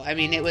hellhole. I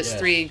mean, it was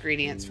 3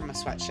 ingredients from a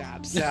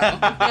sweatshop. So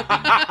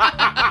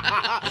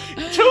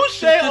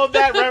touche on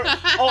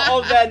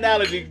that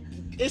analogy,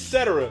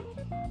 etc.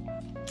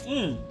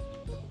 All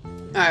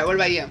right, what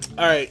about you?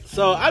 All right,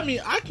 so I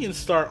mean, I can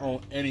start on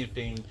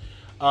anything.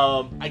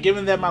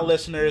 Given that our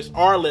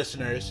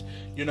listeners,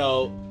 you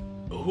know,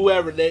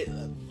 whoever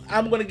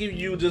I'm going to give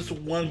you just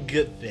one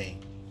good thing.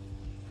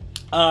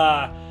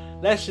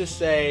 Let's just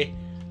say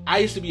I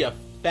used to be a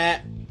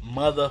fat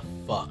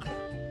motherfucker.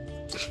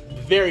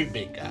 Very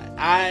big guy.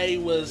 I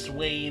was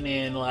weighing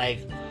in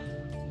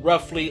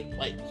roughly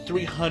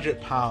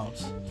 300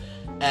 pounds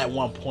at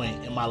one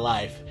point in my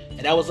life.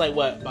 And that was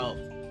about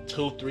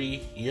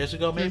 2-3 years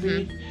ago maybe.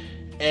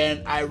 Mm-hmm.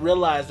 And I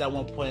realized at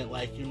one point,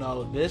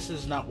 this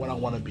is not what I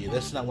want to be.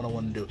 This is not what I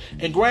want to do.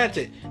 And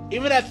granted,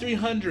 even at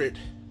 300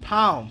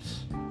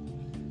 pounds,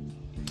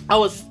 I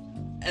was,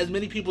 as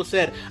many people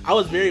said, I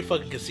was very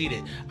fucking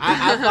conceited.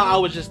 I thought I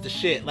was just the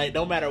shit,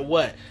 no matter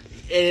what.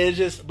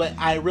 But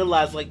I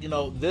realized,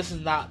 this is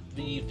not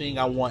the thing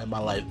I want in my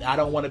life. I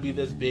don't want to be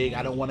this big.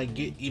 I don't want to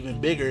get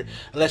even bigger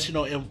unless,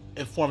 in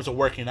forms of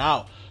working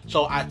out.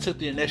 So I took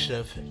the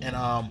initiative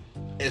and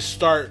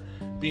start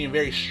being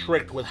very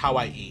strict with how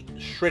I eat,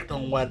 strict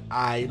on what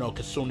I,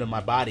 consumed in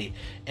my body.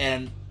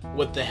 And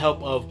with the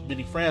help of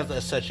many friends,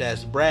 such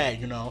as Brad,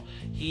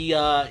 he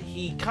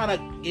kind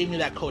of gave me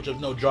that coach of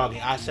no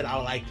jogging. I said I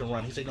would like to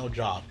run. He said no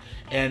jog.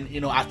 And,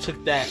 I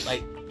took that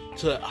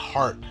to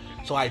heart.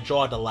 So I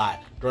jogged a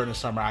lot during the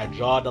summer. I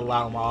jogged a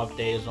lot on my off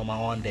days, on my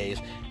on days.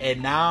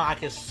 And now I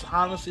can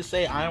honestly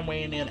say I am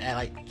weighing in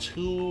at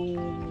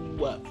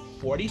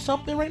 240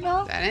 something right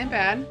now. That ain't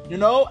bad.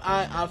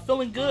 I'm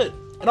feeling good.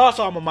 And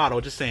also I'm a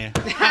model, just saying.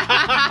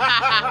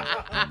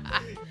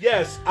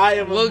 Yes, I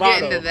am a model. We'll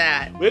get into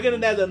that. We're going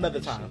to do that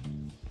another time.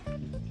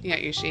 You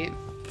got your sheet?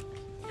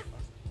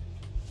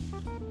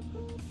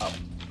 Oh.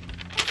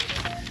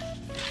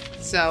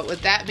 So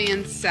with that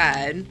being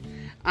said,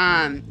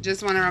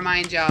 just want to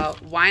remind y'all,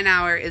 Wine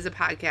Hour is a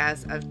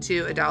podcast of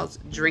 2 adults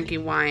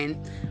drinking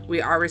wine. We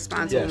are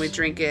responsible when we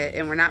drink it,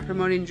 and we're not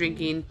promoting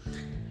drinking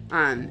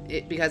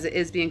because it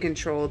is being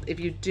controlled. If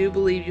you do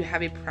believe you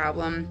have a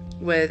problem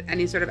with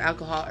any sort of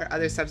alcohol or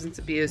other substance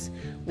abuse,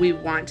 we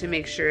want to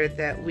make sure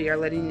that we are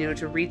letting you know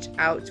to reach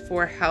out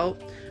for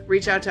help.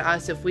 Reach out to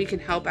us if we can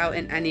help out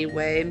in any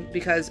way,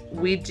 because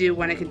we do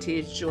want to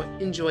continue to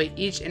enjoy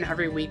each and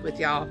every week with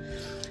y'all.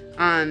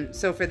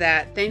 So for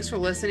that, thanks for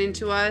listening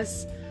to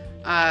us.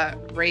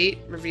 Rate,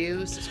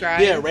 review,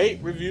 subscribe. Yeah, rate,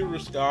 review,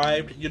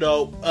 subscribe. You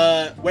know,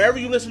 wherever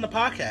you listen to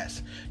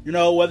podcasts. You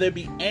know, whether it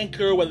be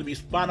Anchor, whether it be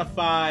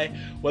Spotify,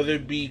 whether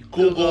it be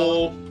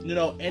Google. You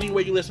know,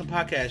 anywhere you listen to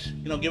podcasts.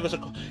 You know, give us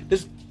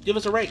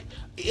a rate.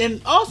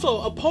 And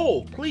also a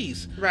poll,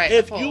 please. Right.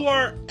 If you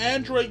are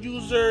Android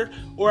user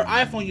or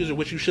iPhone user,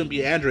 which you shouldn't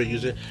be an Android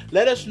user,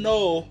 let us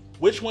know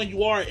which one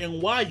you are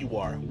and why you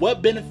are.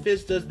 What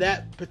benefits does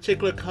that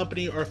particular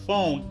company or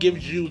phone give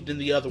you than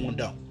the other one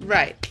don't?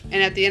 Right.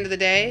 And at the end of the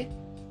day,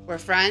 we're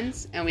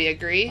friends and we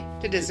agree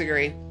to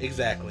disagree.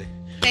 Exactly.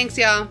 Thanks,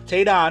 y'all.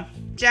 Tay Don.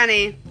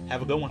 Jenny.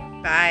 Have a good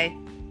one. Bye.